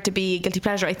for it to be guilty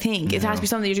pleasure. I think it has to be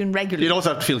something you're doing regularly. You'd also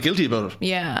have to feel guilty about it.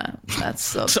 Yeah, that's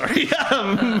sorry.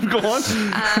 Go on.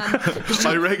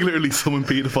 I regularly summon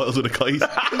paedophiles with a kite.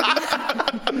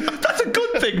 That's a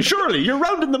good thing, surely. You're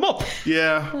rounding them up.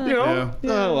 Yeah. You know?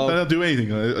 Yeah. Oh, well. I don't do anything.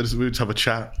 We just have a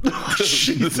chat.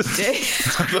 Jesus.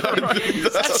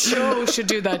 That show should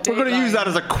do that. We're going to use that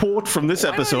as a quote from this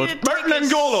episode. you Martin take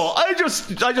it? Angolo.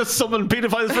 I just summoned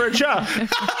paedophiles for a chat.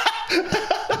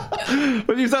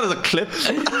 We'll use that as a clip.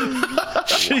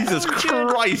 Jesus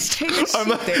Christ.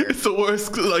 It's the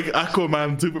worst, like,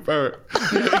 Aquaman superpower.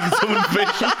 You can summon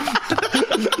fish.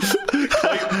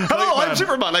 Hello, I'm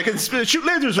Superman. I can shoot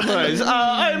lasers from my eyes.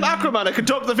 I'm Aquaman. I can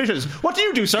talk to the fishes. What do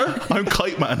you do, sir? I'm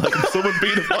Kite Man. I can summon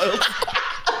paedophiles.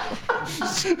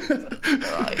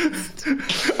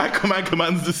 Aquaman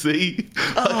commands the sea.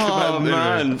 Oh,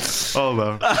 man.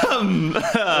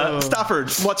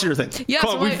 Stafford, what's your thing? Yeah,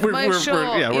 so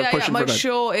my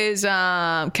show is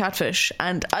Catfish,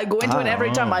 and I go into it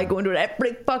every time. I go into it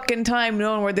every fucking time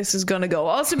knowing where this is going to go.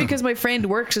 Also because my friend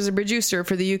works as a producer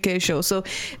for the UK show, so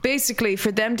basically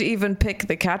for them to even pick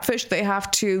the Catfish, they have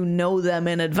to know them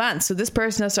in advance. So this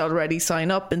person has to already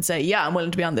sign up and say, yeah, I'm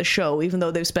willing to be on the show, even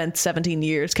though they've spent 17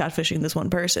 years catfishing this one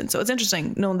person. So it's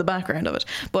interesting knowing the background of it.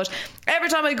 But every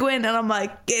time I go in and I'm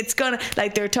like, it's gonna,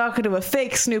 like, they're talking to a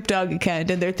fake Snoop Dogg account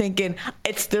and they're thinking,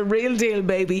 it's the real deal,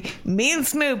 baby, me and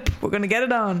Snoop, we're gonna get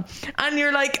it on. And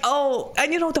you're like, oh,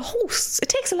 and you know, the hosts, it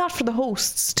takes a lot for the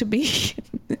hosts to be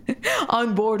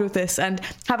on board with this and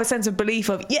have a sense of belief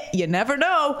of, yeah, you never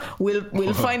know,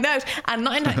 we'll find out. And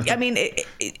I mean, it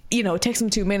takes them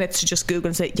 2 minutes to just Google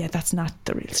and say, yeah, that's not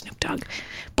the real Snoop Dogg.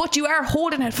 But you are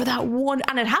holding out for that one,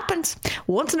 and it happens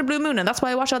once in a blue moon, and that's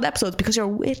why I watch all the episodes, because you're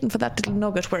waiting for that little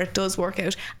nugget where it does work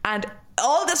out. And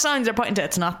all the signs are pointing to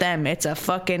it's not them, it's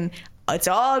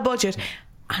all budget.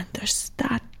 And there's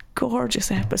that gorgeous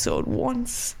episode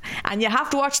once, and you have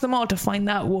to watch them all to find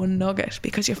that one nugget,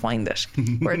 because you find it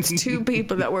where it's two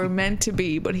people that were meant to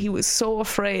be, but he was so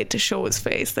afraid to show his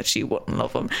face that she wouldn't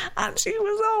love him, and she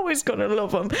was always going to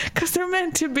love him because they're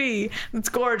meant to be. It's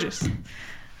gorgeous.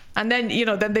 And then,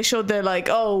 then they showed the, like,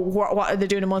 oh, what are they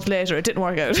doing a month later? It didn't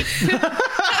work out. You're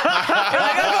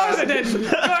like, of course it didn't.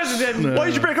 Of course it didn't. No. Why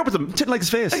did you break up with him? Didn't like his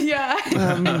face. Yeah.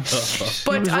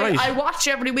 But I watch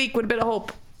every week with a bit of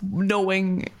hope,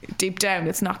 knowing deep down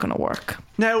it's not going to work.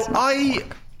 Now,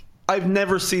 I've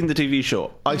never seen the TV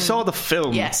show. I saw the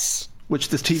film. Yes. Which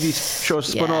this TV show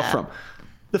spun off from.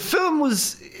 The film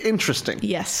was interesting.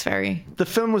 Yes, very. The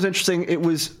film was interesting. It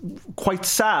was quite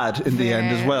sad in the end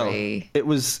as well. It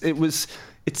was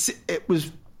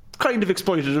kind of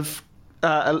exploitative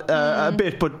a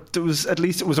bit, but it was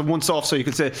a once-off, so you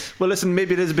could say, well, listen,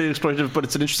 maybe it is a bit exploitative, but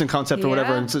it's an interesting concept or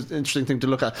whatever, and it's an interesting thing to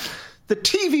look at. The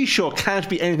TV show can't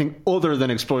be anything other than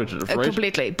exploitative, right?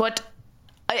 Completely. But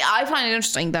I find it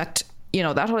interesting that,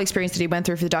 that whole experience that he went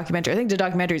through for the documentary. I think the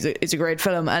documentary is a great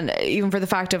film, and even for the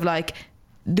fact of, like,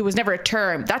 there was never a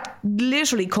term that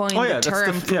literally coined the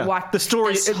term for what the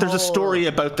story. There's a story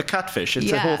whole... about the catfish.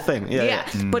 It's a whole thing.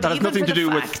 But that has nothing to do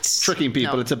with fact, tricking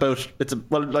people. No. It's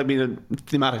well, I mean,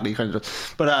 thematically kind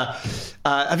of. But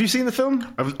have you seen the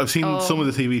film? I've seen some of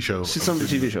the TV show. Some of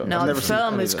the TV show. No, the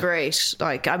film is great.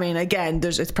 Like, I mean, again,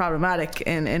 it's problematic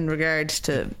in regards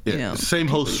to same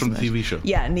host from the TV show.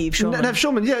 Yeah, Niamh Schulman. Niamh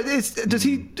Schulman. Yeah, does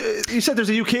he? You said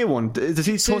there's a UK one. Does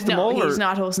he host them all? He's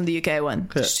not hosting the UK one.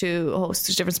 There's two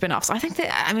hosts. There's different spin-offs. I think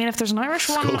if there's an Irish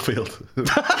one, Schofield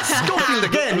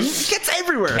again. He gets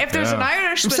everywhere. If there's an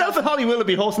Irish himself and Holly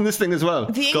Willoughby hosting this thing as well.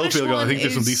 The English Schofield, one I think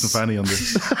there's some decent fanny on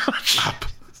this app.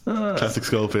 Classic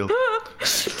Schofield.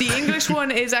 The English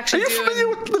one is actually. Are you familiar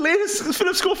with the latest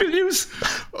Philip Schofield news?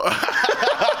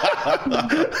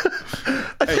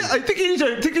 I think you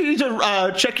need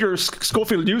to check your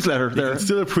Schofield newsletter there. You can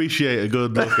still appreciate a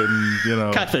good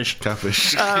looking, catfish.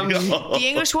 The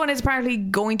English one is apparently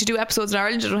going to do episodes in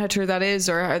Ireland. I don't know how true that is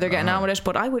or how they're getting on with it,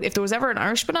 but I would, if there was ever an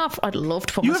Irish spin-off, I'd love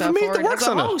to put myself forward as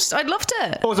a host. I'd love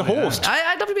to. Oh, as a host?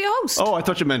 I'd love to be a host. Oh, I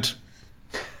thought you meant.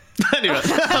 Anyway.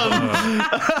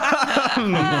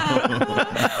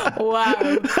 Wow.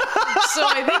 So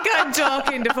I think I'm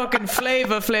talking to fucking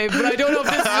Flava, but I don't know if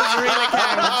this is really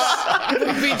counts.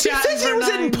 We'll be chatting he was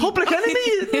in Public Enemy.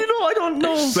 I don't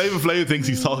know. Flava thinks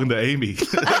he's talking to Amy.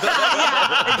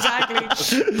 Yeah, exactly.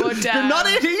 But you're not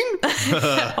 18.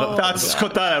 That's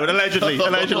cut that out. Allegedly.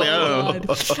 I don't know.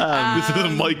 This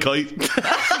isn't my kite.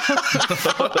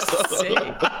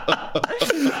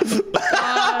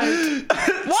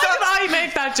 Why did I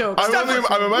make that joke?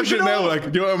 I'm imagining now,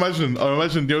 like, do you know what I'm imagining? I'm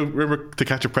imagining, do you remember To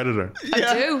Catch a Predator?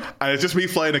 I do. And it's just me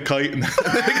flying a kite, and the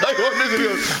guy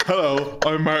goes, "Hello,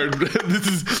 I'm Martin. This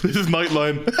is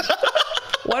Nightline."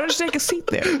 Why don't you take a seat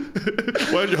there?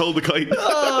 Why don't you hold the kite?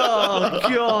 Oh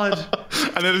God!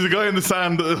 And then there's a guy in the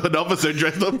sand, an officer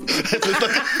dressed up. It's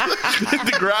like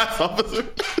the grass officer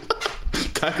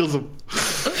tackles him.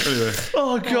 Anyway.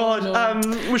 Oh God!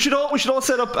 We should all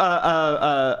set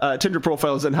up Tinder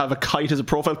profiles and have a kite as a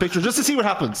profile picture just to see what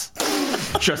happens.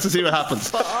 Just to see what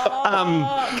happens.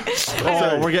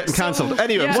 We're getting cancelled.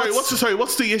 Anyway,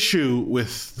 what's the issue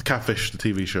with Catfish, the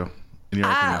TV show? In your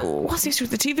opinion? What's the issue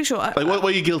with the TV show? Like, why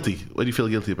are you guilty? Why do you feel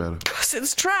guilty about it? Because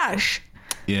it's trash.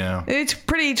 Yeah, it's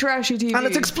pretty trashy TV, and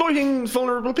it's exploiting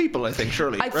vulnerable people. I think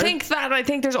surely. I think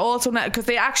there's also because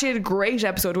they actually had a great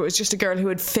episode where it was just a girl who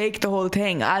had faked the whole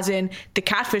thing, as in the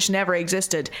catfish never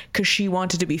existed because she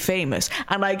wanted to be famous,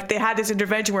 and like they had this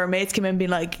intervention where mates came in being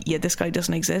like, "Yeah, this guy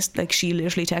doesn't exist." Like she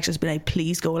literally texted us, being like,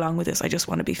 "Please go along with this. I just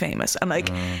want to be famous." And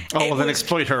like, then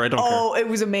exploit her. I don't care. Oh, it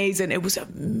was amazing. It was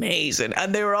amazing,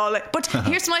 and they were all like, "But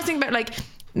here's the nice thing about like."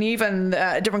 Even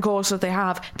different co-hosts that they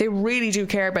have, they really do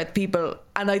care about the people,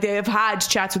 and like they have had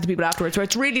chats with the people afterwards where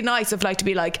it's really nice of like to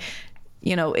be like,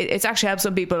 it's actually helped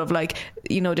some people of like,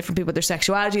 different people with their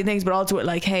sexuality and things, but also with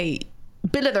like, hey,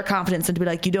 build up their confidence and to be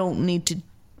like, you don't need to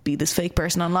be this fake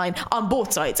person online on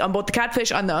both sides, on both the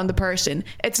catfish and on the person.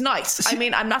 It's nice. I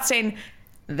mean, I'm not saying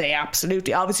they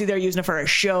absolutely, obviously they're using it for a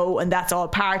show and that's all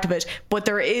part of it, but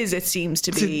there is, it seems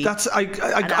to be. I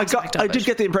did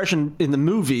get the impression in the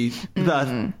movie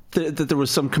that there was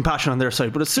some compassion on their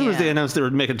side, but as soon as they announced they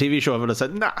were making a TV show of it, I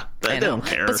said, nah, they don't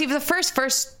care. But see, for the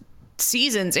first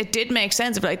seasons, it did make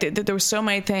sense of like there were so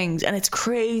many things, and it's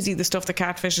crazy the stuff the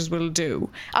catfishes will do.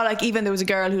 Like even there was a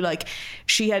girl who like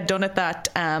she had done it that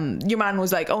your man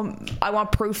was like, oh, I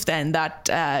want proof then that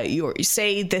you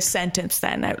say this sentence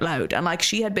then out loud, and like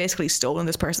she had basically stolen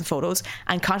this person's photos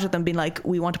and contacted them being like,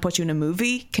 we want to put you in a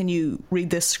movie, can you read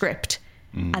this script?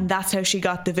 And that's how she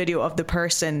got the video of the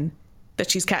person that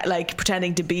she's like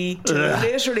pretending to be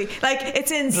literally, like,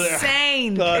 it's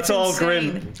insane. It's all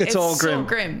grim. It's all so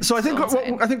grim. So I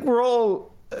think we're all.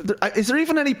 Is there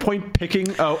even any point picking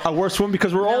a worse one?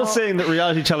 Because we're all saying that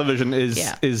reality television is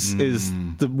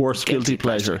the worst guilty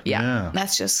pleasure. Yeah.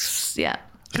 That's just There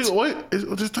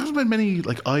hasn't been many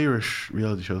like Irish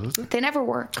reality shows, has there? They never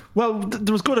work. Well,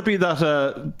 there was going to be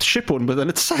that ship one, but then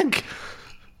it sank.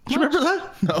 Do you remember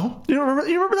that? No. You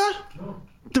remember that? No.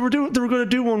 They were going to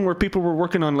do one where people were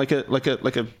working on like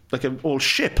an old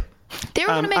ship. They were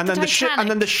going to make the Titanic. And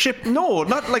then the ship, no,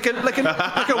 not like a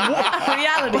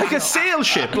reality, like a sail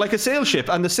ship,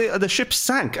 and the ship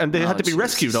sank, and they had to be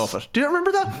rescued off it. Do you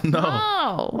remember that?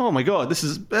 No. Oh my God,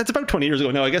 that's about 20 years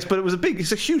ago now, I guess, but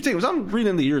it's a huge thing. It was on Reading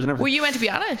in the Years and everything. Were you meant to be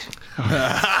on it?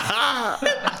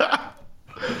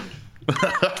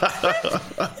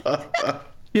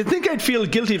 You'd think I'd feel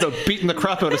guilty about beating the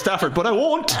crap out of Stafford, but I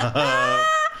won't.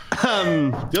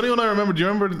 The only one I remember, do you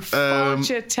remember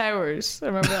Fawcett Towers? I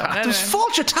remember that. There's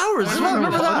Fawcett Towers as well.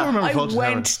 Remember that? I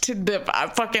went to the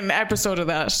fucking episode of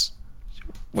that.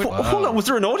 Hold on, was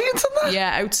there an audience in that?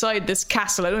 Yeah, outside this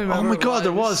castle. I don't remember. Oh my what it god,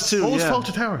 there was too. What was yeah.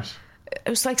 Fawlter Towers? It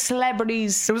was like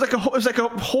celebrities. It was like a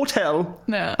hotel,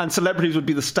 Yeah. and celebrities would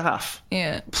be the staff.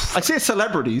 Yeah. I say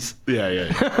celebrities,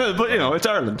 Yeah. but it's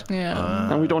Ireland,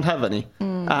 Yeah. and we don't have any.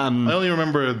 I only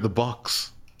remember the box.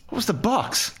 What was the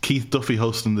box? Keith Duffy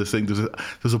hosting this thing.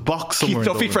 There's a box somewhere.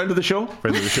 Keith Duffy, in Dublin. friend of the show.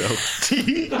 Friend of the show.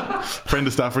 Friend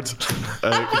of Stafford's.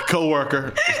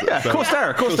 Co-worker. Yeah,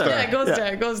 co-star. Yeah,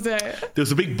 goes there. There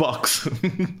was a big box,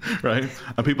 right?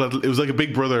 And it was like a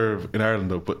Big Brother in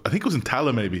Ireland, though. But I think it was in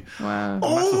Tala, maybe. Wow.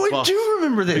 Oh, I box. do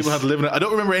remember this. People had to live in it. I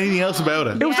don't remember anything else about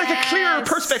it. It was like a clear Yes.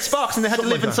 perspex box, and they had to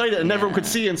live inside it, and everyone could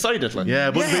see inside it. Like. Yeah,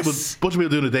 a bunch Yes. of people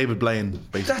doing a David Blaine,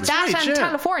 basically. That's That right, and yeah.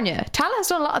 California. Tala has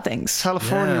done a lot of things.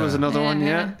 California Yeah. was another one,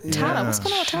 yeah. Tala, what's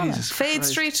going on with Tala? Jesus Fade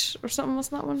Christ. Street or something,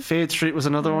 wasn't that one? Fade Street was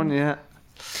another one, yeah.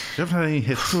 You haven't had any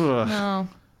hits. No.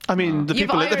 I mean, the You've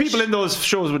people Irish- in those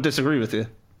shows would disagree with you.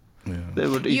 Yeah. They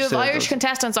would each You have say Irish those.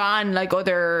 contestants on like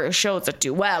other shows that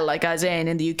do well, like as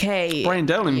in the UK. Brian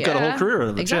Dowling got a whole career out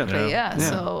of it, yeah. Exactly, yeah. Yeah.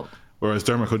 So Whereas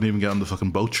Dermot couldn't even get on the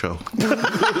fucking boat show.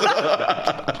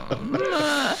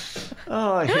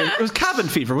 Oh, I hate it. It was Cabin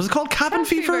Fever. Was it called Cabin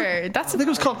Fever? That's I think it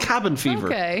was called Cabin Fever.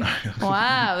 okay.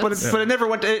 Wow, But it never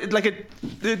went.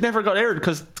 It never got aired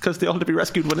because they all had to be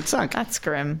rescued when it sank. that's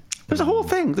grim. There's a whole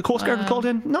thing. The Coast Guard was called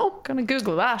in. No. Gonna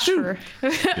Google that. Dude. For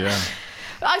Yeah.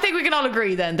 I think we can all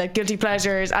agree then that guilty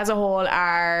pleasures as a whole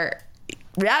are.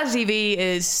 Reality TV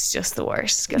is just the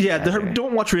worst. Guilty Yeah, pleasure.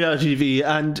 don't watch reality TV.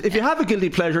 And if you have a guilty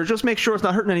pleasure, just make sure it's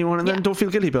not hurting anyone, and Yeah. then don't feel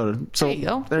guilty about it. So There you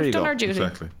go. There We've you done go. our duty.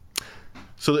 Exactly.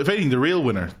 So, if anything, the real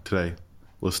winner today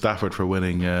was Stafford for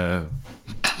winning.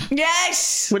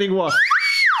 Yes. Winning what?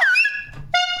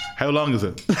 How long is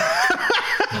it?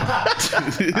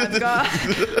 I've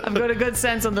got a good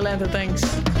sense on the length of things.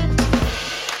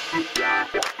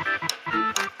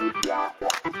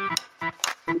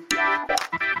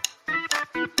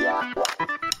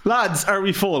 Lads, are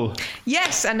we full?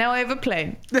 Yes, and now I have a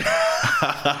plane.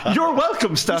 You're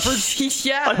welcome, Stafford.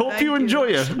 Yeah. I hope thank you enjoy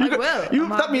it. I will. I'm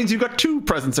That happy. means you got 2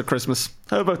 presents at Christmas.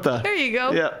 How about that? There you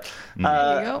go. Yeah.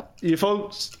 There you go. You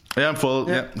full? Yeah, I'm full.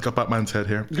 Yeah, got Batman's head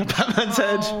here. You got Batman's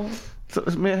head. Oh. So,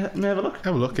 may I have a look?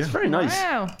 Have a look, yeah. Very nice.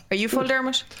 Wow. Are you full,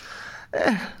 Dermot?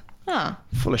 Oh.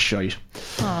 Full of shite.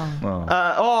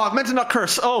 Oh. I meant to not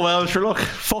curse. Oh, well, sure, look.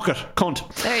 Fuck it. Cunt.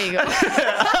 There you go.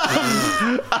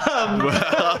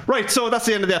 Right, so that's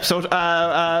the end of the episode.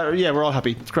 Yeah, we're all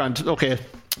happy. It's grand. Okay.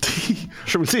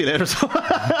 Sure, we'll see you later. So.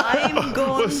 I'm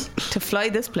going to fly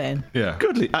this plane. Yeah.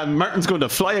 Goodly. And Martin's going to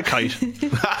fly a kite.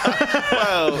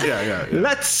 Well, yeah.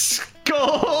 Let's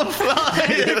go fly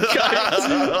a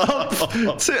kite up.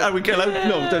 Stop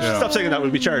saying that.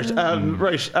 We'll be charged.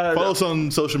 Right. Follow us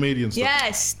on social media and stuff.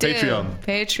 Yes, do. Patreon.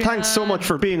 Thanks so much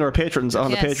for being our patrons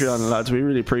on Yes. the Patreon, lads. We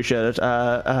really appreciate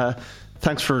it.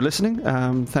 Thanks for listening.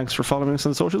 Thanks for following us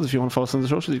on the socials. If you want to follow us on the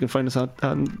socials, you can find us on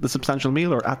The Substantial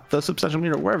Meal or at The Substantial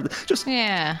Meal or wherever. Just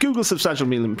Google Substantial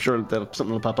Meal. I'm sure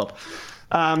something will pop up.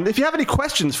 If you have any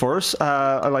questions for us,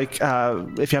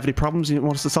 if you have any problems and you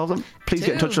want us to solve them, please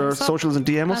get in touch with our socials and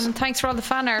DM us. And thanks for all the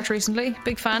fan art recently.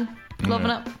 Big fan.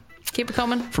 Loving it. Keep it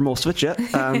coming. For most of it, yeah.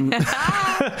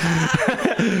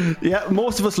 Yeah,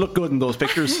 most of us look good in those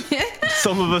pictures.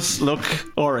 Some of us look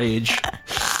our age.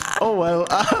 Oh well.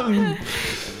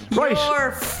 Right.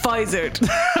 You're Pfizer.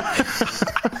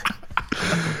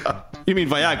 You mean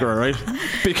Viagra, right?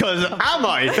 Because am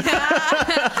I?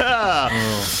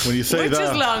 When you say Which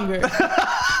that, is longer?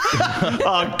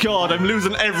 Oh God, I'm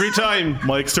losing every time.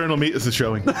 my external Meatus is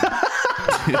showing.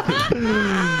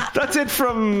 That's it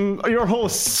from your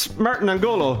hosts, Martin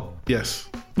Angolo, Yes.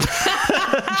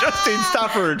 Justine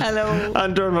Stafford, Hello.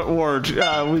 and Dermot Ward.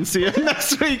 We'll see you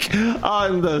next week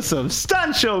on The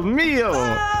Substantial Meal.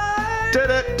 I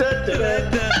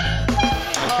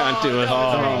can't do it.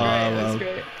 Great.